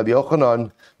Avdimi, Rabbi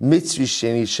Yochanan, Mitzri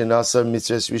Sheni, Shenasar,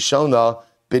 Mitzri Rishona,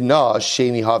 Bina,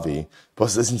 Sheni Havi.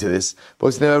 But listen to this.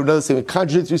 But another statement,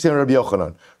 contradictory statement Rabbi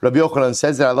Yochanan. Rabbi Yochanan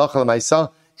says that halacha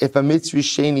l'maisa, if a Mitzri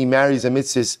Sheni marries a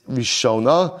Mitzri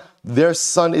Rishona, their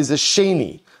son is a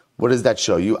Sheni. What does that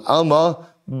show you? Alma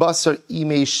basar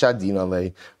ime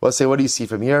shadinale. Well, say, what do you see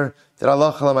from here? That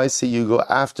Allah say you go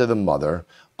after the mother.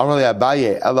 Amarle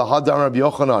Abaye, Elahadar Rabbi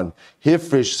Yochanan,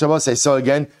 Hifrish. So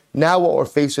again, now what we're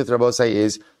faced with, Rabbi say,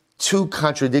 is two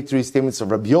contradictory statements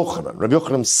of Rabbi Yochanan. Rabbi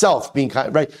Yochanan himself being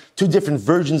right, two different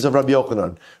versions of Rabbi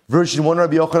Yochanan. Version one,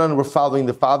 Rabbi Yochanan, we're following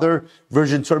the father.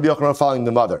 Version two, Rabbi Yochanan, we're following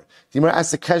the mother. The Gemara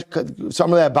asks so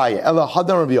Amarle Abaye,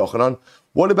 Elahadar Rabbi Yochanan.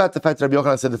 What about the fact that Rabbi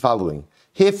Yochanan said the following?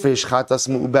 Hifish chatas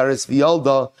mu'uberes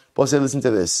v'yalda. But say, listen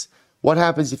to this. What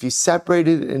happens if you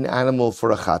separated an animal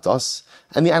for a chatos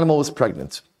and the animal was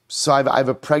pregnant? So I have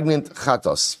a pregnant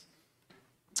chatos.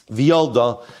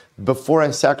 V'yalda, before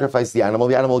I sacrifice the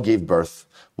animal gave birth.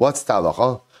 What's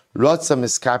talacha? Ratza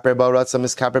miskaper ba ratza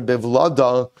miskaper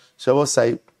bevlada. So I will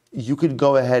say, you could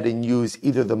go ahead and use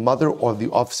either the mother or the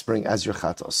offspring as your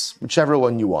chatos, whichever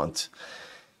one you want.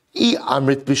 So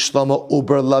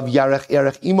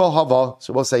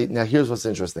we'll say, now here's what's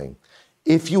interesting.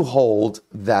 If you hold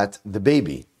that the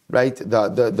baby, right,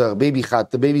 the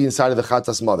baby inside of the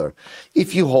chatas mother,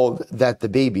 if you hold that the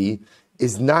baby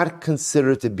is not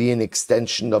considered to be an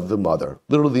extension of the mother,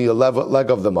 literally a leg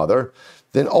of the mother,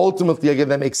 then ultimately, again,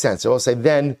 that makes sense. So I'll say,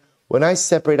 then, when I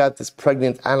separate out this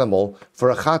pregnant animal for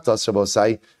a chatas, Rabbi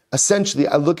say, essentially,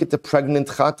 I look at the pregnant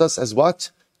chatas as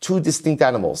what? Two distinct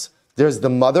animals. There's the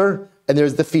mother and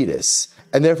there's the fetus.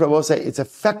 And therefore, I will say, it's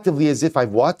effectively as if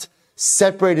I've what?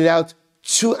 Separated out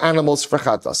two animals for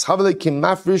chatas.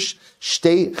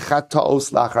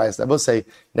 I will say,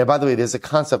 now by the way, there's a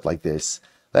concept like this.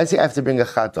 Let's say I have to bring a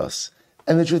chatas.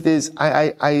 And the truth is,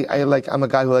 I'm a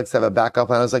guy who likes to have a backup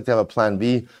plan. I always like to have a plan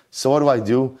B. So what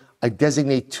do? I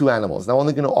designate two animals. Now I'm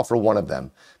only going to offer one of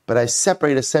them. But I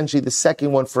separate essentially the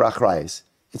second one for achrayas.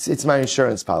 It's my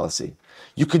insurance policy.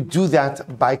 You could do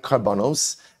that by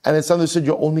karbanos, and it's understood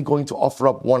you're only going to offer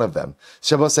up one of them.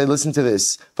 Shabbos say, listen to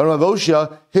this. Now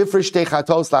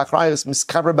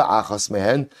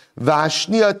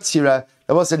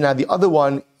the other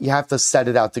one, you have to set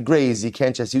it out to graze. You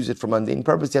can't just use it for mundane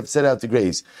purpose. You have to set it out to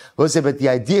graze. But the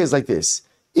idea is like this.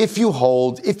 If you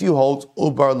hold,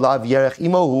 ubar lav yerech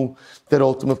imohu, that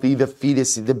ultimately the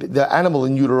fetus, the animal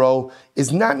in utero,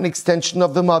 is not an extension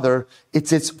of the mother.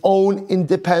 It's its own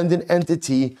independent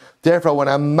entity. Therefore, when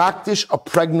I'm makdish a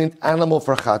pregnant animal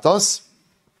for chatos,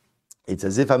 it's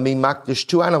as if I'm being makdish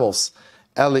two animals.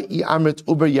 Ele I amrit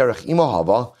ubar yerech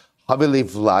imohava, havele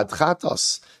vlad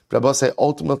chatos. But I say,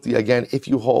 ultimately, again, if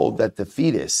you hold that the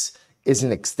fetus is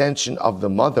an extension of the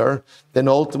mother, then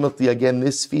ultimately, again,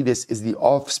 this fetus is the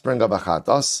offspring of a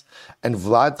chatas, and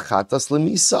vlad chatas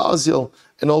lemisa azil,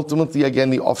 and ultimately, again,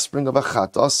 the offspring of a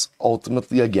chatas,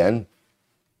 ultimately, again,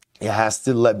 it has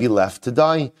to be left to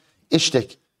die.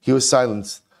 Ishtik, he was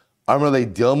silenced.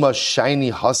 Amrle dilma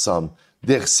shiny hasam,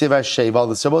 dechsiva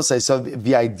sheival. So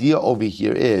the idea over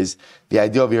here is,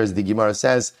 the Gemara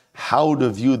says, how to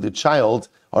view the child,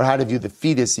 or how to view the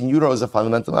fetus in utero is a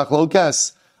fundamental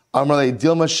machlokas. Amrle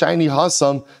dilma shiny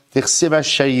hasam tichsiva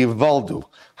sheyivaldu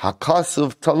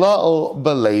hakasuv tala'o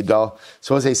beleda.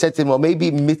 So as I said to him, well,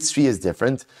 maybe mitzri is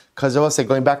different because I was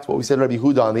going back to what we said, Rabbi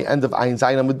Huda on the end of Ayin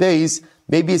Zayin Amud Beis.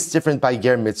 Maybe it's different by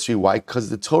ger mitzri. Why? Because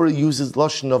the Torah uses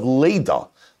lashon of leda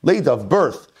of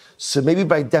birth. So maybe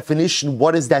by definition,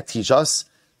 what does that teach us?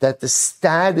 That the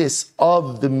status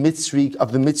of the mitzri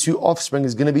offspring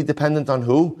is going to be dependent on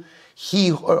who?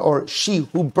 He or she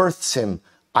who births him,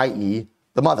 i.e.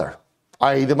 the mother.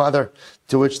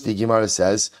 To which the Gemara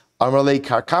says, Amrle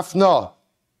karkafna.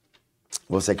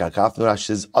 We'll say karkafna, Rashi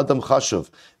says, Adam chashuv,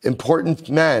 important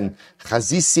man,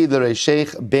 chazisi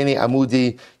l'reisheich beni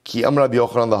amudi, ki am Rabbi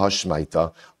Yochanan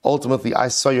lahashmaita. Ultimately, I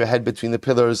saw your head between the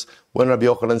pillars when Rabbi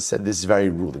Yochanan said this very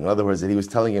ruling. In other words, that he was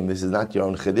telling him, this is not your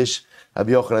own chiddush.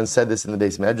 Rabbi Yochanan said this in the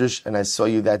Beis Medrash, and I saw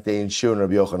you that day in Shur, and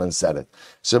Rabbi Yochanan said it.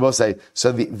 So both say,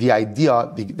 the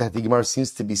idea that the Gemara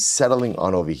seems to be settling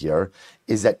on over here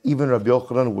is that even Rabbi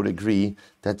Yochanan would agree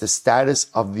that the status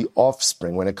of the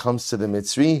offspring when it comes to the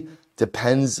mitzri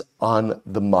depends on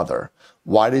the mother.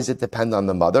 Why does it depend on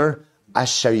the mother?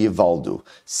 Asher yivaldu.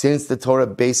 Since the Torah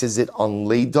bases it on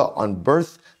Leda, on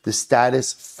birth, the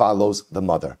status follows the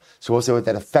mother. So we'll say what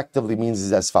that effectively means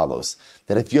is as follows.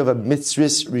 That if you have a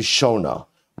mitzris rishona,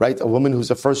 right, a woman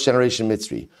who's a first generation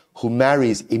mitzri, who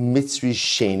marries a mitzri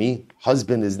sheni,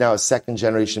 husband is now a second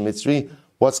generation mitzri,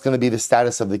 what's going to be the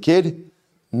status of the kid?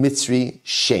 Mitzri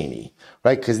sheni,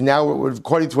 right? Because now,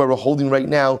 according to where we're holding right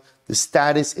now, the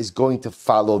status is going to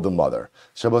follow the mother.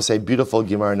 So we'll say, beautiful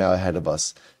Gemara now ahead of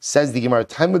us. Says the Gemara,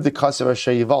 time of the kasav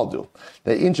asher yivaldu.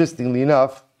 Now, interestingly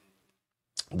enough,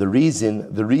 the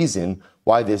reason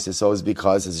why this is so is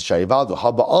because it's a shayivaldu.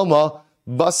 Haba alma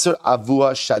basar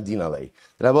avua shadinale.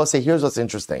 And I will say, here's what's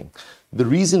interesting. The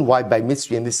reason why by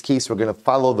mitzri, in this case, we're going to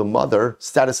follow the mother,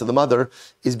 status of the mother,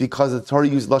 is because the Torah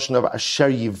used lashon of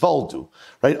asher yivaldu,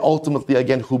 right? Ultimately,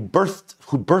 again, who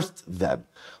birthed them.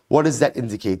 What does that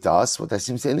indicate to us? What that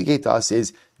seems to indicate to us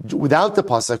is, without the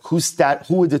pasuk,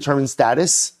 who would determine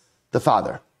status? The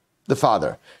father. The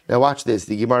father. Now watch this.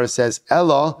 The Gemara says,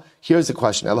 Ella, here's the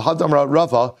question. Ella hadamra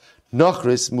rava,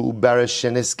 nachris mu'beresh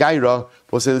shenis gaira.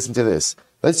 We'll say, listen to this.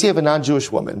 Let's say you have a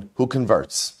non-Jewish woman who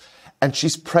converts, and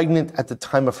she's pregnant at the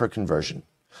time of her conversion.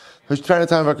 She's pregnant at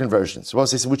the time of her conversion. So we'll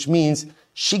say, which means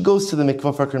she goes to the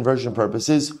mikvah for conversion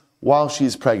purposes while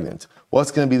she's pregnant.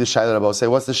 What's going to be the shayla? I'll say,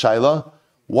 what's the shayla?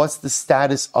 What's the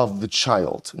status of the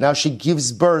child? Now she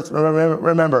gives birth.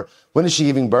 Remember, when is she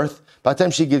giving birth? By the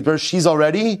time she gives birth, she's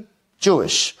already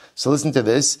Jewish. So listen to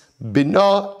this.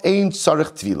 Bina ein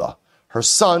tzarich tvila. Her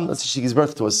son, let's say she gives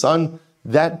birth to a son,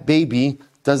 that baby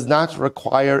does not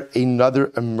require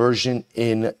another immersion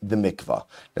in the mikvah.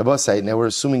 Now we're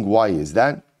assuming why is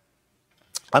that?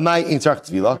 Amai in tzarich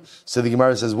tvila. So the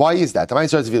Gemara says, why is that? Amai in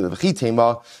tzarich tvila. V'chi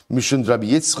tema mishun Rabbi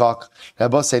Yitzchak.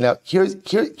 Rabbi say, now here's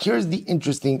the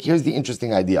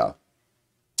interesting idea,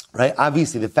 right?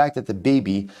 Obviously, the fact that the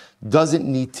baby doesn't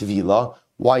need tvila.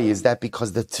 Why is that?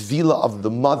 Because the tvila of the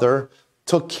mother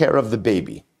took care of the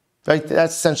baby, right?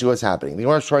 That's essentially what's happening. The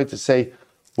Gemara is trying to say,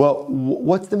 well,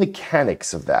 what's the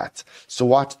mechanics of that? So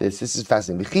watch this. This is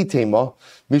fascinating. V'chi tema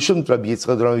mishun Rabbi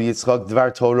Yitzchak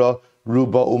dvar Torah.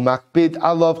 Ruba umakbid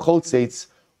alav chotzeitz.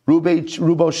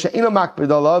 Ruba she'ena makbid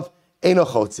alav eno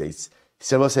chotzeitz.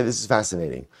 So I will say this is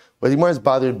fascinating. What the Gemara is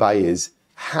bothered by is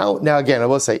how. Now again, I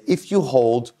will say if you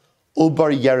hold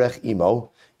ubar yerech imo,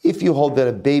 if you hold that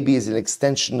a baby is an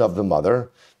extension of the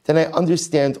mother, then I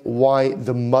understand why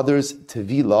the mother's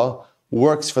tevila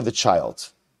works for the child,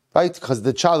 right? Because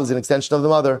the child is an extension of the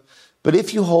mother. But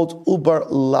if you hold ubar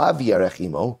lav yerech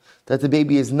imo, that the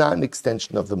baby is not an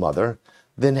extension of the mother,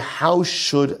 then how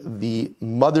should the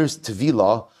mother's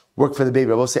tevila work for the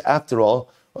baby? I will say, after all,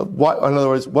 in other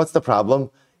words, what's the problem?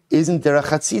 Isn't there a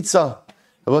chatzitza?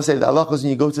 I will say, the halakha is when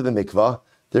you go to the mikvah,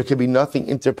 there can be nothing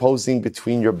interposing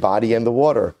between your body and the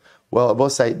water. Well, I will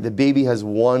say, the baby has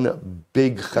one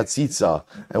big chatzitza.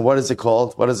 And what is it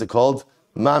called?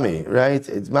 Mami, right?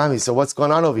 It's mami. So what's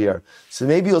going on over here? So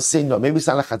maybe you'll say, no, maybe it's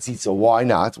not a chatzitza. Why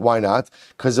not?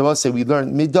 Because I will say, we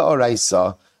learned midda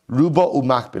oraisa, Ruba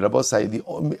umakbid. Rabbi say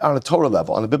on a Torah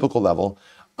level, on a biblical level,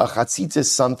 a chatzitza is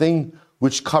something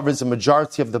which covers a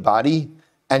majority of the body,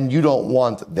 and you don't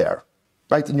want there,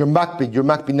 right? And you're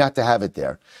makbid not to have it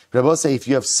there. Rabbi say if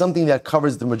you have something that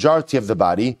covers the majority of the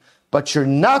body, but you're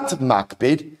not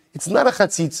makbid, it's not a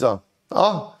chatzitza.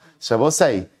 Oh, so Rabbi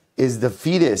say is the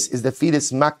fetus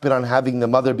makbid on having the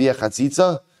mother be a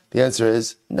chatzitza? The answer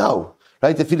is no.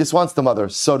 Right? The fetus wants the mother,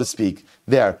 so to speak,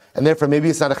 there. And therefore, maybe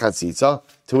it's not a chatzitza,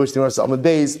 to which the Gemara says, Amud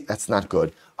Beis, that's not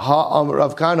good.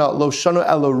 Rav Kana, lo shano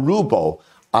elo rubo,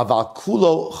 aval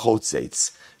kulo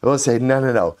chotzeitz. They will say,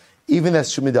 no. Even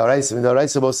as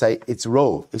Shumidaraisa will say, it's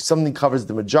rove. If something covers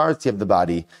the majority of the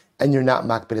body, and you're not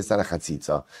makbid, it's not a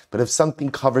chatzitza. But if something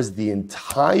covers the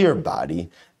entire body,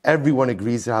 everyone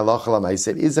agrees that halacha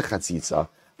l'maaseh is a chatzitza.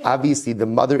 Obviously, the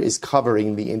mother is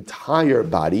covering the entire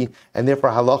body, and therefore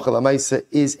halacha l'maaseh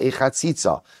is a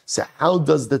chatzitza. So how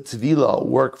does the tvila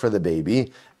work for the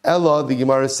baby? Ella, the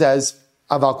Gemara says,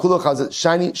 aval kulo chazat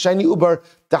shiny ubar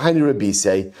tahani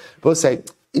rabise. Both say,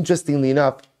 interestingly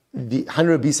enough, the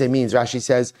hani rabise means, Rashi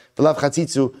says, v'lav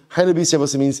chatzitzu, hani rabise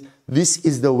also means this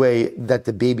is the way that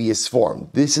the baby is formed.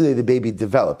 This is the way the baby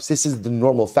develops. This is the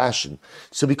normal fashion.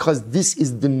 So because this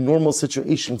is the normal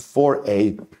situation for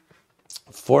an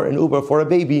uber, for a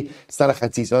baby, it's not a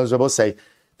chatzitza. As Rabbi say,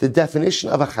 the definition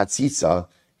of a chatzitza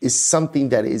is something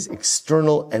that is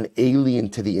external and alien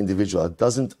to the individual. It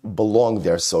doesn't belong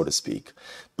there, so to speak.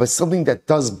 But something that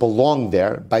does belong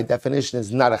there, by definition,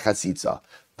 is not a chatzitza.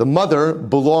 The mother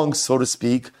belongs, so to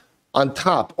speak, on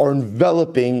top or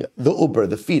enveloping the uber,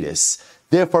 the fetus.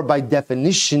 Therefore, by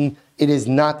definition, it is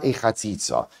not a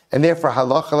chatzitza. And therefore,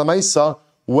 halacha l'maaseh,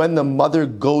 when the mother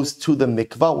goes to the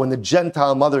mikvah, when the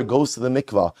Gentile mother goes to the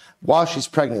mikvah while she's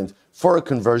pregnant for a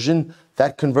conversion,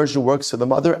 that conversion works for the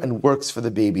mother and works for the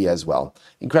baby as well.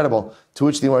 Incredible. To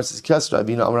which the Gemara says, Kiasra,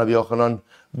 Avinu Amar Rabbi Yochanan,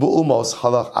 Bu'umos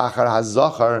halach achar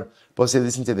hazachar. But say,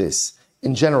 listen to this.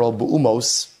 In general,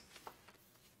 bu'umos,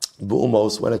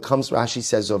 when it comes, Rashi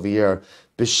says over here,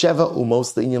 B'sheva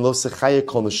umos le'inyan lo sechaya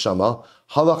kol neshama,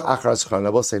 halach achar hazachar. I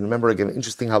will say, remember again,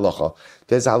 interesting halacha.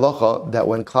 There's a halacha that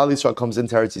when Klal Yisrael comes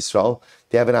into Eretz Yisrael,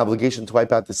 they have an obligation to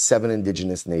wipe out the 7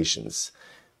 indigenous nations.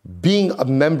 Being a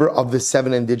member of the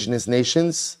 7 indigenous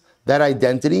nations, that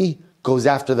identity goes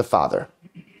after the father.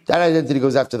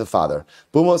 Bumos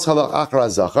halach achar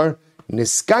hazachar,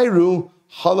 niskairu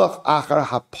halach achar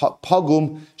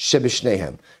hapagum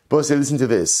shebishnehem. Both say, listen to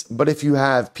this. But if you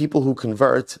have people who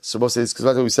convert, so both say this because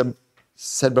that's what we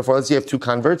said before. Let's say you have 2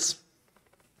 converts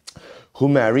who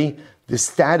marry. The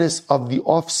status of the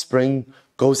offspring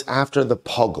goes after the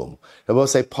pagum. They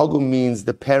both say pagum means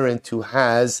the parent who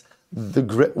has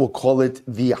we'll call it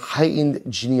the heightened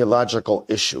genealogical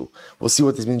issue. We'll see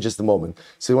what this means in just a moment.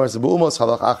 So what's the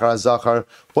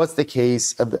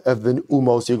case of the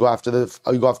umos? You go after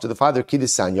the father.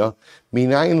 Kidisanya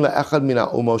minayin leechad mina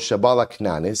umos shabala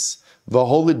knanis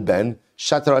v'holid ben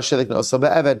shatar ashelik nosa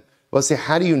be'eved. We'll say,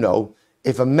 how do you know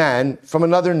if a man from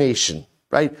another nation,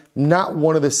 right, not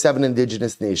one of the 7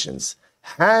 indigenous nations,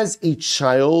 has a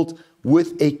child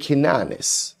with a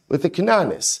Kinanis,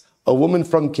 a woman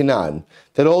from Canaan,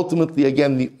 that ultimately,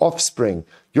 again, the offspring,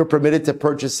 you're permitted to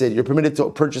purchase it, you're permitted to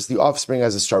purchase the offspring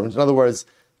as a servant. In other words,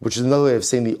 which is another way of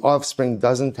saying the offspring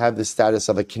doesn't have the status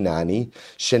of a Kenani.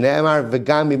 Shene'emar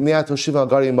v'gam b'mnei toshiv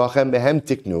ha'garim b'achem behem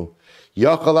tiknu.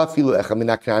 Yachal afilu echad min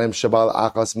ha'knanim shabal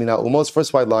achas min ha'umos.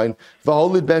 First white line.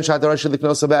 V'holid ben shadarash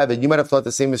liknos ha'be'eved. You might have thought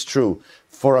the same is true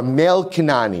for a male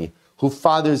Kenani who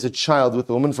fathers a child with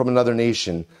a woman from another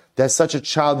nation. That such a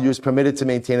child is permitted to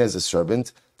maintain as a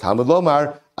servant. Talmud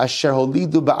lomar asher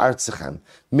holidu ba'artzechem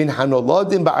min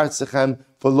hanoladim ba'artzechem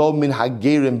v'lo min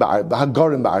hagarim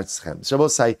ba'artzechem. So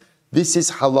Rabosai, this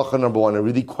is halacha number one, and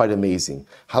really quite amazing.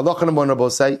 Halacha number one,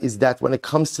 Rabosai, is that when it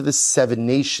comes to the 7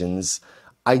 nations,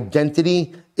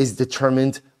 identity is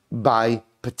determined by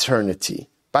paternity.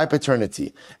 By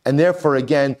paternity. And therefore,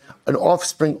 again, an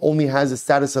offspring only has the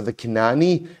status of a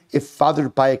Kenani if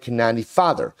fathered by a Kenani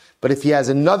father. But if he has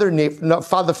another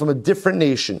father from a different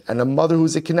nation and a mother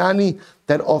who's a Kenani,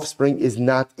 that offspring is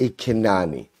not a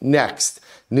Kenani. Next.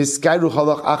 Niskairu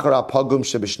halach achar apagum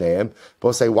shebishneim.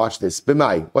 Both say, watch this.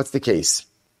 B'mai, what's the case?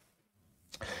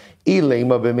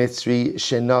 Ilema b'mitzri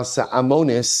shenasa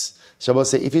amonis. So both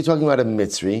say, if you're talking about a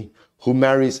Mitzri who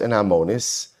marries an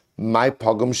Amonis, my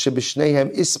pogum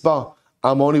shebishnehem isba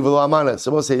amoni v'lo amana.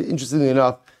 So we'll say, interestingly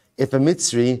enough, if a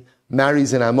Mitzri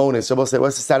marries an Amonis, so we'll say,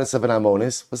 what's the status of an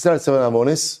Amonis? What's the status of an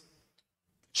Amonis?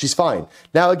 She's fine.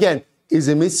 Now again, is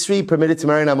a Mitzri permitted to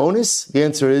marry an Amonis? The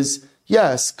answer is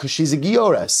yes, because she's a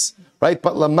Giores, right?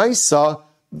 But Lamaisa,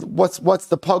 what's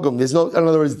the pogum? There's no, in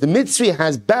other words, the Mitzri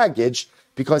has baggage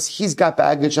because he's got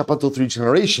baggage up until 3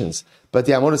 generations, but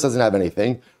the Amonis doesn't have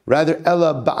anything. Rather,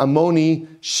 Ella ba'amoni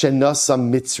shenasa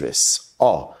mitzris.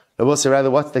 Oh, now we'll say rather,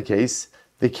 what's the case?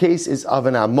 The case is of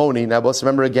an Ammoni. Now we'll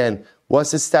remember again,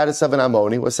 what's the status of an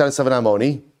Ammoni? What's the status of an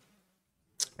Ammoni?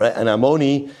 Right, an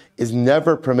Ammoni is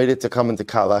never permitted to come into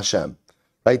Kal Hashem.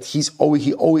 Right, he's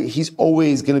always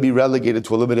going to be relegated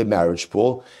to a limited marriage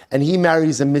pool, and he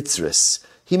marries a mitzris.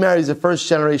 He marries a first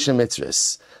generation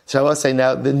mitzris. So I'll say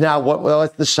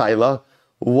what's the shaila?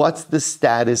 What's the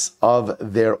status of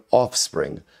their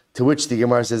offspring? To which the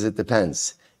Gemara says it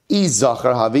depends.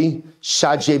 Izachar havi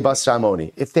shajei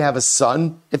basramoni. If they have a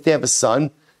son,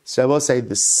 so I will say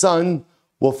the son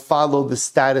will follow the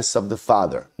status of the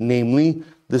father. Namely,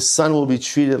 the son will be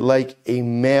treated like a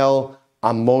male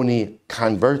Ammoni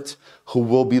convert who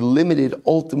will be limited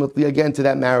ultimately again to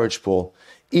that marriage pool.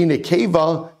 In a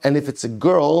keva, and if it's a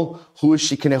girl,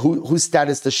 whose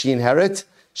status does she inherit?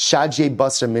 Shajei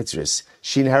basra mitzris.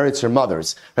 She inherits her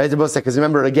mother's. Right? Because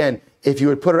remember again, if you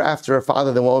would put her after her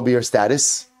father, then what would be her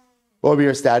status? What would be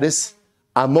her status?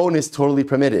 Ammon is totally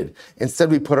permitted.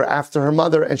 Instead, we put her after her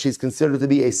mother, and she's considered to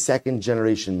be a 2nd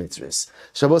generation mitzris.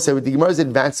 Shabbos said, the Gemara is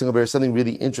advancing over here something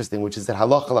really interesting, which is that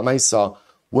halacha l'maisa,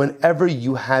 whenever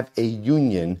you have a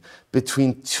union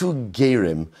between 2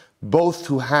 gerim, both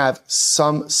who have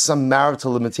some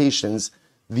marital limitations,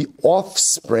 the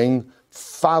offspring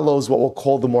follows what we'll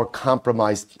call the more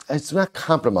compromised. It's not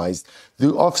compromised.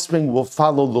 The offspring will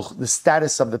follow the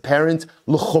status of the parent,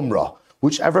 l'chumra.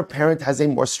 Whichever parent has a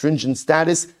more stringent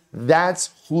status, that's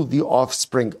who the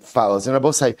offspring follows. And Rabbi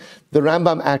say, the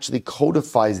Rambam actually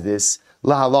codifies this,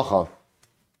 la halacha.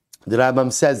 The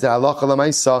Rambam says that halacha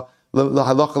l'maisa,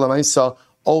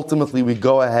 ultimately we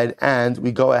go ahead and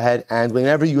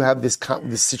whenever you have this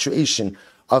situation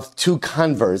of 2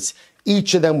 converts,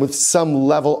 each of them with some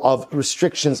level of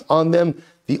restrictions on them,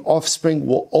 the offspring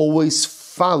will always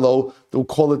follow, they'll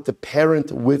call it the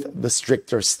parent with the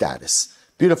stricter status.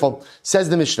 Beautiful. Says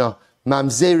the Mishnah,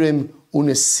 Mamzerim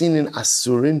unesinin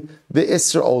asurin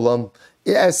ve'isr olam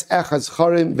es echaz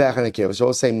charim ve'echanekeva. So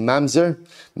we'll say mamzerim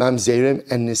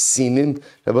and nesinim.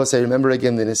 We'll say, remember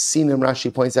again, the nesinim,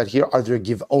 Rashi points out here, are their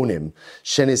givonim.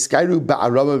 Sheniskairu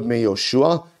ba'arama me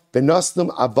Yoshua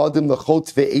v'nosnum avadim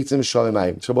l'chot ve'etim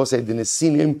shalimayim. So we'll say the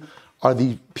nesinim are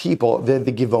the people, they're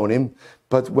the givonim,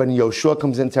 but when Yoshua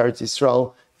comes into Eretz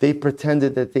Yisrael, they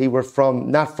pretended that they were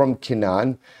not from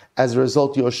Canaan. As a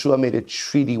result, Yoshua made a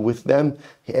treaty with them.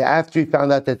 After he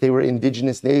found out that they were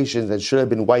indigenous nations and should have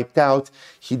been wiped out,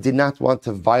 he did not want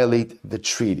to violate the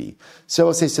treaty. So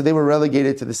I'll say, so they were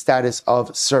relegated to the status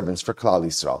of servants for Klal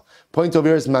Yisrael. Point over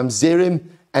here is Mamzerim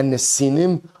and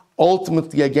Nesinim.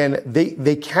 Ultimately, again,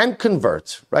 they can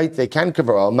convert, right? They can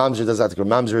convert. Well, Mamzer does not convert.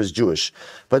 Mamzer is Jewish.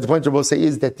 But the point I will say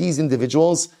is that these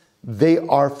individuals, they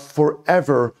are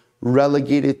forever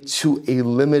relegated to a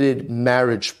limited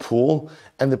marriage pool,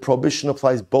 and the prohibition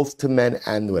applies both to men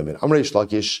and women. Amrei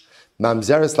Shlakish,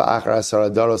 mamzeres la'achar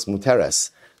asara daros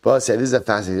muteres. But let's say, this is a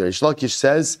fascinating. Shlakish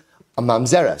says, a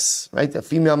mamzeres, right? A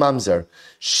female mamzer.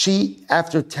 She,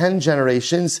 after 10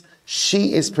 generations,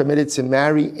 she is permitted to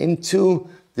marry into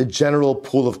the general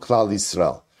pool of Klal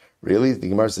Yisrael. Really? The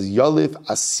Gemara says, Yolif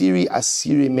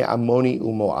Asiri me Amoni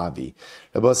uMoavi.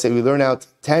 Rabbi say we learn out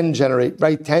 10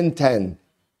 right? 10.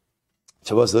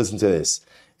 Shabbos, listen to this.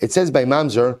 It says by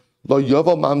Mamzer, Lo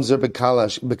Yovo Mamzer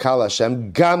Bekal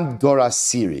Hashem Gam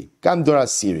Dorasiri. Gam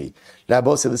Dorasiri.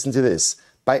 Rabbi say, listen to this.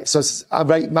 Right,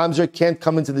 Mamzer can't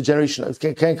come into the generation,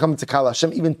 can't come into Kal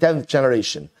Hashem, even 10th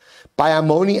generation. By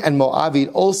Ammoni and Moavi, it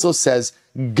also says,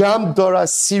 Gam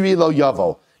Dorasiri Lo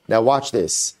Yovo. Now watch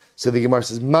this. So the Gemara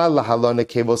says, Ma lahalo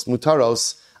nekevos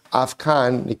mutaros,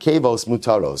 afkan nekevos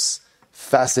mutaros.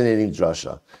 Fascinating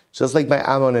drasha. Just like by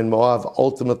Ammon and Moab,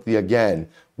 ultimately again,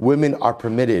 women are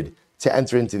permitted to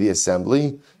enter into the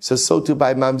assembly. So too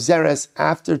by Mamzeres,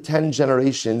 after 10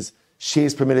 generations, she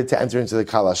is permitted to enter into the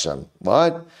Kal Hashem.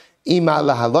 What? Ima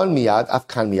lahalon miyad,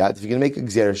 afkan miyad. If you're going to make a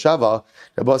gzera shava,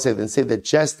 Rabbi say, then say that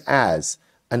just as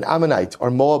an Ammonite or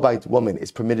Moabite woman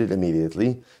is permitted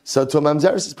immediately, so to a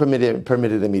Mamzeres is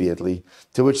permitted immediately.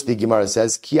 To which the Gemara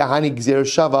says, Ki ahani gzera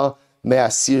shava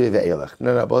me'asiri ve'elech.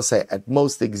 No, Rabbi say, at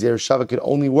most the gzera shava could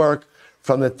only work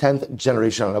from the 10th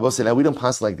generation on. Rabbi say, now we don't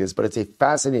pass like this, but it's a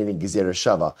fascinating gzera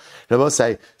shava. Rabbi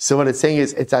say, so what it's saying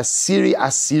is, it's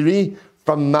asiri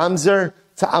from Mamzer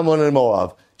to Ammon and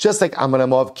Moab. Just like Ammon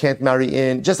and Moab can't marry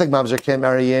in, just like Mamzer can't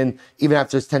marry in even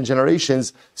after 10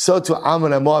 generations, so to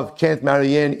Ammon and Moab can't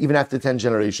marry in even after 10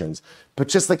 generations. But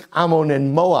just like Ammon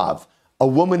and Moab, a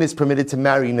woman is permitted to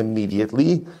marry in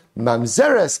immediately.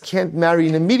 Mamzeres can't marry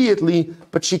in immediately,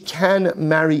 but she can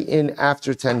marry in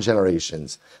after 10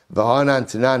 generations. V'hanan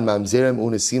tanan mamzerem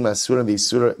unesim asurim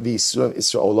v'isurim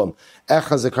isra olam.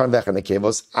 Echa zekaron v'echa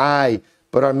nekevos.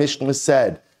 But our Mishnah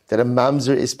said that a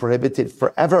mamzer is prohibited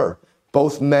forever,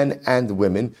 both men and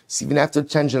women. So even after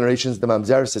 10 generations, the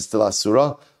mamzeres is still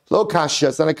asura. Lo kasha,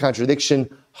 it's not a contradiction.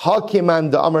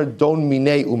 Hakiman da'amar don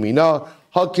minei umina.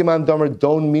 Hakiman da'amar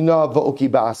don mina va'oki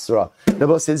ba'asura.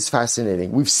 Rabbi says it's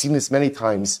fascinating. We've seen this many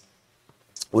times,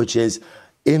 which is,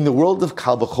 in the world of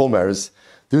Kal V'chomers,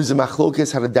 there's a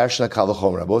machlokes had a darshana Kal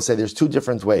V'chomer. Rabbi say there's two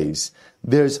different ways.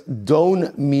 There's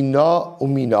don mina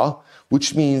umina,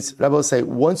 which means, Rabbi will say,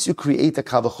 once you create a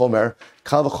Kal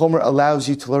V'chomer allows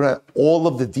you to learn all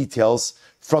of the details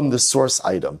from the source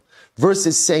item.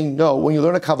 Versus saying, no, when you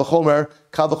learn a Kal V'chomer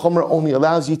only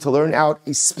allows you to learn out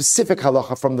a specific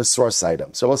halacha from the source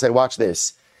item. So I will say, watch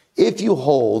this. If you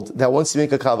hold that once you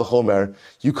make a Kal V'chomer,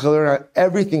 you can learn out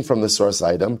everything from the source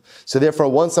item. So therefore,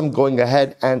 once I'm going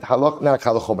ahead and not a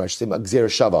Kal V'chomer, I should say a Gzera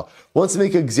Shava. Once I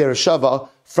make a Gzera Shava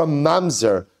from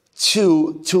Mamzer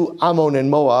to Ammon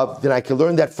and Moab, then I can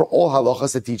learn that for all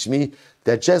halachas that teach me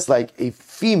that just like a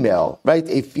female, right,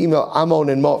 a female Ammon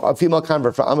and Moab, a female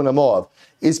convert from Ammon and Moab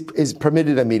is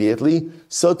permitted immediately,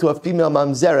 so to a female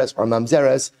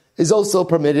mamzeres is also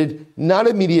permitted, not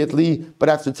immediately, but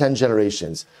after 10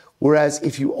 generations. Whereas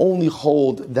if you only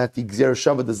hold that the Gzera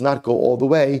Shava does not go all the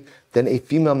way, then a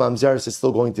female mamzeres is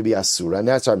still going to be asura, and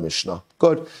that's our Mishnah.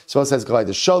 Good. So it says,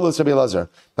 Sholus Rabbi Elazar,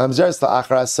 mamzeres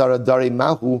la'achar asara dari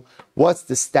mahu. What's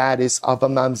the status of a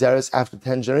mamzeres after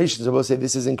 10 generations? I will say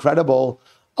this is incredible.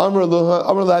 Amr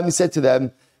Laham said to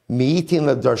them, Mi'itin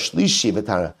ladar shlishi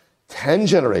v'tana. 10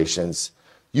 generations.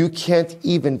 You can't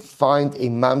even find a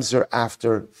mamzer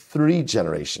after 3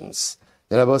 generations.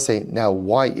 Then I will say, now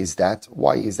why is that?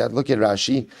 Why is that? Look at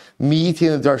Rashi.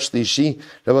 Mi'itin ladar shlishi.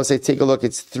 I will say, take a look.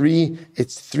 It's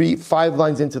 5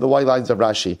 lines into the white lines of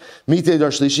Rashi. Mi'itin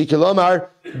ladar shlishi kilomar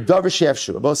davar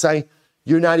she'efshu. I will say,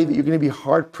 you're going to be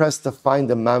hard pressed to find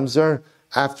a mamzer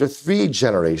after 3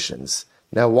 generations.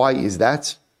 Now why is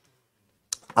that?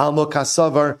 Almo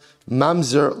kasavar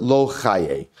mamzer lo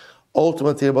chaye.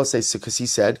 Ultimately, Rabbi says, because he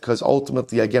said, because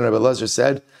ultimately, again, Rabbi Elazar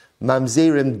said,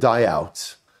 mamzerim die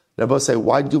out. Rabbi say,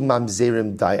 why do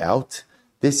mamzerim die out?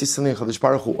 This is something Chadash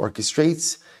Baruch Hu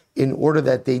orchestrates in order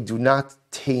that they do not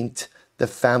taint the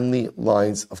family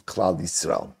lines of Klal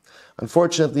Yisrael.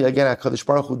 Unfortunately, again, Hakadosh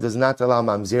Baruch Hu does not allow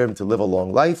mamzerim to live a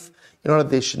long life in order that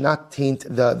they should not taint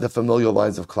the familial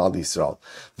lines of Klal Yisrael.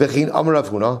 V'chein amar Rav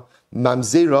Huna,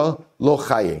 mamzera lo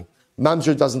chaye.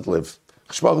 Mamzer doesn't live.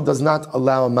 Hakadosh Baruch Hu does not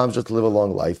allow a mamzer to live a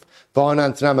long life. But the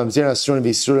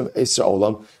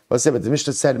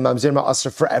Mishnah said mamzer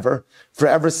ma'asr forever.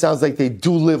 Forever sounds like they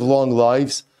do live long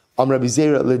lives. Listen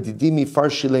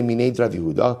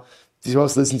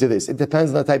to this. It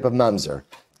depends on the type of mamzer.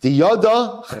 The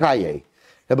yada chaye.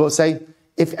 Rabbi will say,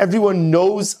 if everyone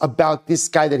knows about this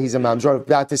guy that he's a mamzer, or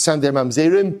about this time they're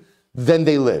mamzerim, then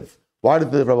they live. Why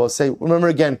did the Rabbi say? Remember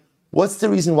again, what's the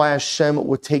reason why Hashem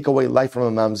would take away life from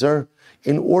a mamzer?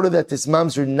 In order that this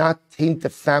mamzer not taint the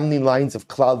family lines of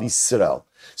Klal Yisrael.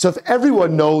 So if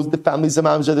everyone knows the family's a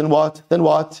mamzer, then what? Then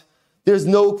what? There's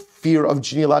no fear of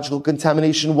genealogical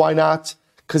contamination. Why not?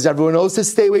 Because everyone knows to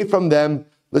stay away from them.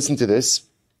 Listen to this.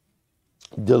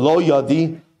 De lo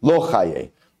yadi lo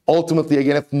chaye. Ultimately,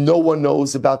 again, if no one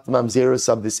knows about the mamzerus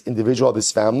of this individual,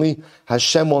 this family,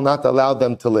 Hashem will not allow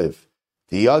them to live.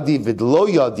 The yadi vid lo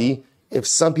yadi, if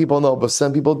some people know, but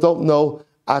some people don't know,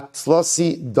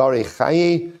 atlasi dare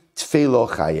chaye tfei lo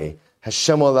chaye.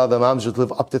 Hashem will allow the mamzer to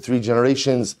live up to 3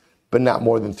 generations, but not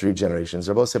more than 3 generations.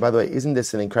 Rabbi say, by the way, isn't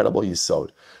this an incredible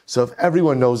yisod? So if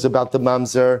everyone knows about the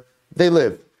mamzer, they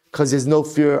live, because there's no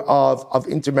fear of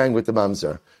intermarrying with the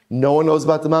mamzer. No one knows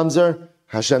about the mamzer,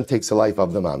 Hashem takes the life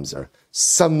of the mamzer.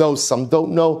 Some know, some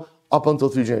don't know, up until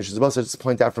 3 generations. Rabbi just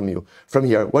point out from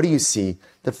here, what do you see?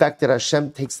 The fact that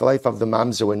Hashem takes the life of the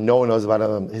mamzer when no one knows about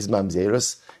his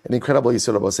mamzerus, an incredible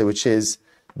yisod, Rabbi say, which is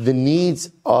the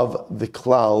needs of the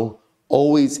klal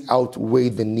always outweigh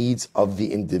the needs of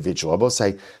the individual. I will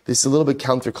say this is a little bit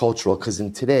countercultural because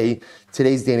in today's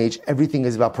day and age, everything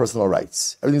is about personal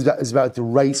rights. Everything is about the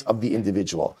rights of the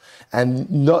individual.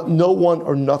 And no one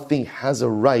or nothing has a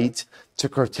right to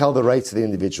curtail the rights of the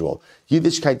individual.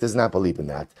 Yiddishkeit does not believe in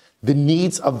that. The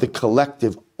needs of the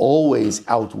collective always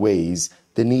outweighs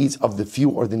the needs of the few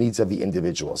or the needs of the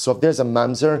individual. So if there's a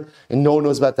mamzer and no one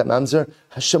knows about that mamzer,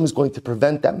 Hashem is going to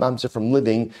prevent that mamzer from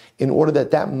living in order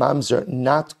that mamzer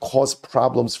not cause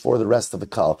problems for the rest of the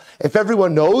kal. If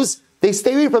everyone knows, they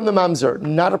stay away from the mamzer.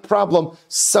 Not a problem.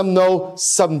 Some know,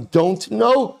 some don't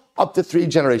know. Up to 3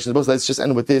 generations. Let's just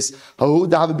end with this. We'll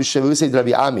say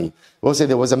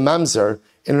there was a mamzer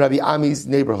in Rabbi Ami's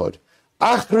neighborhood.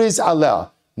 Achriz aleh.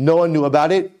 No one knew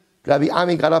about it. Rabbi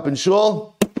Ami got up in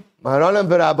shul. Maharanim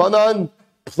v'Rabbanan,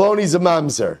 Ploni's a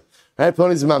mamzer. Right?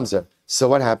 Ploni's a mamzer. So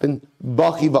what happened?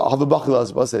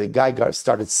 The guy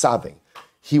started sobbing.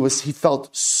 He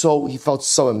felt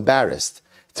so embarrassed.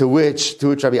 To which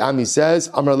Rabbi Ami says,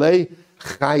 Amrlei,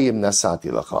 Chayim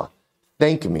nasati lacha.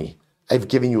 Thank me, I've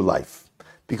given you life.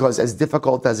 Because as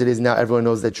difficult as it is now, everyone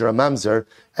knows that you're a mamzer.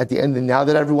 At the end, now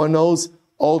that everyone knows,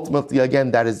 ultimately, again,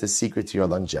 that is the secret to your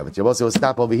longevity. We'll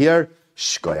stop over here.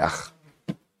 Shkoyach.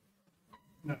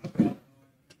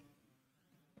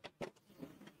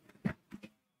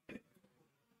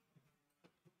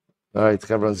 All right,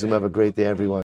 Chevron Zoom, have a great day, everyone.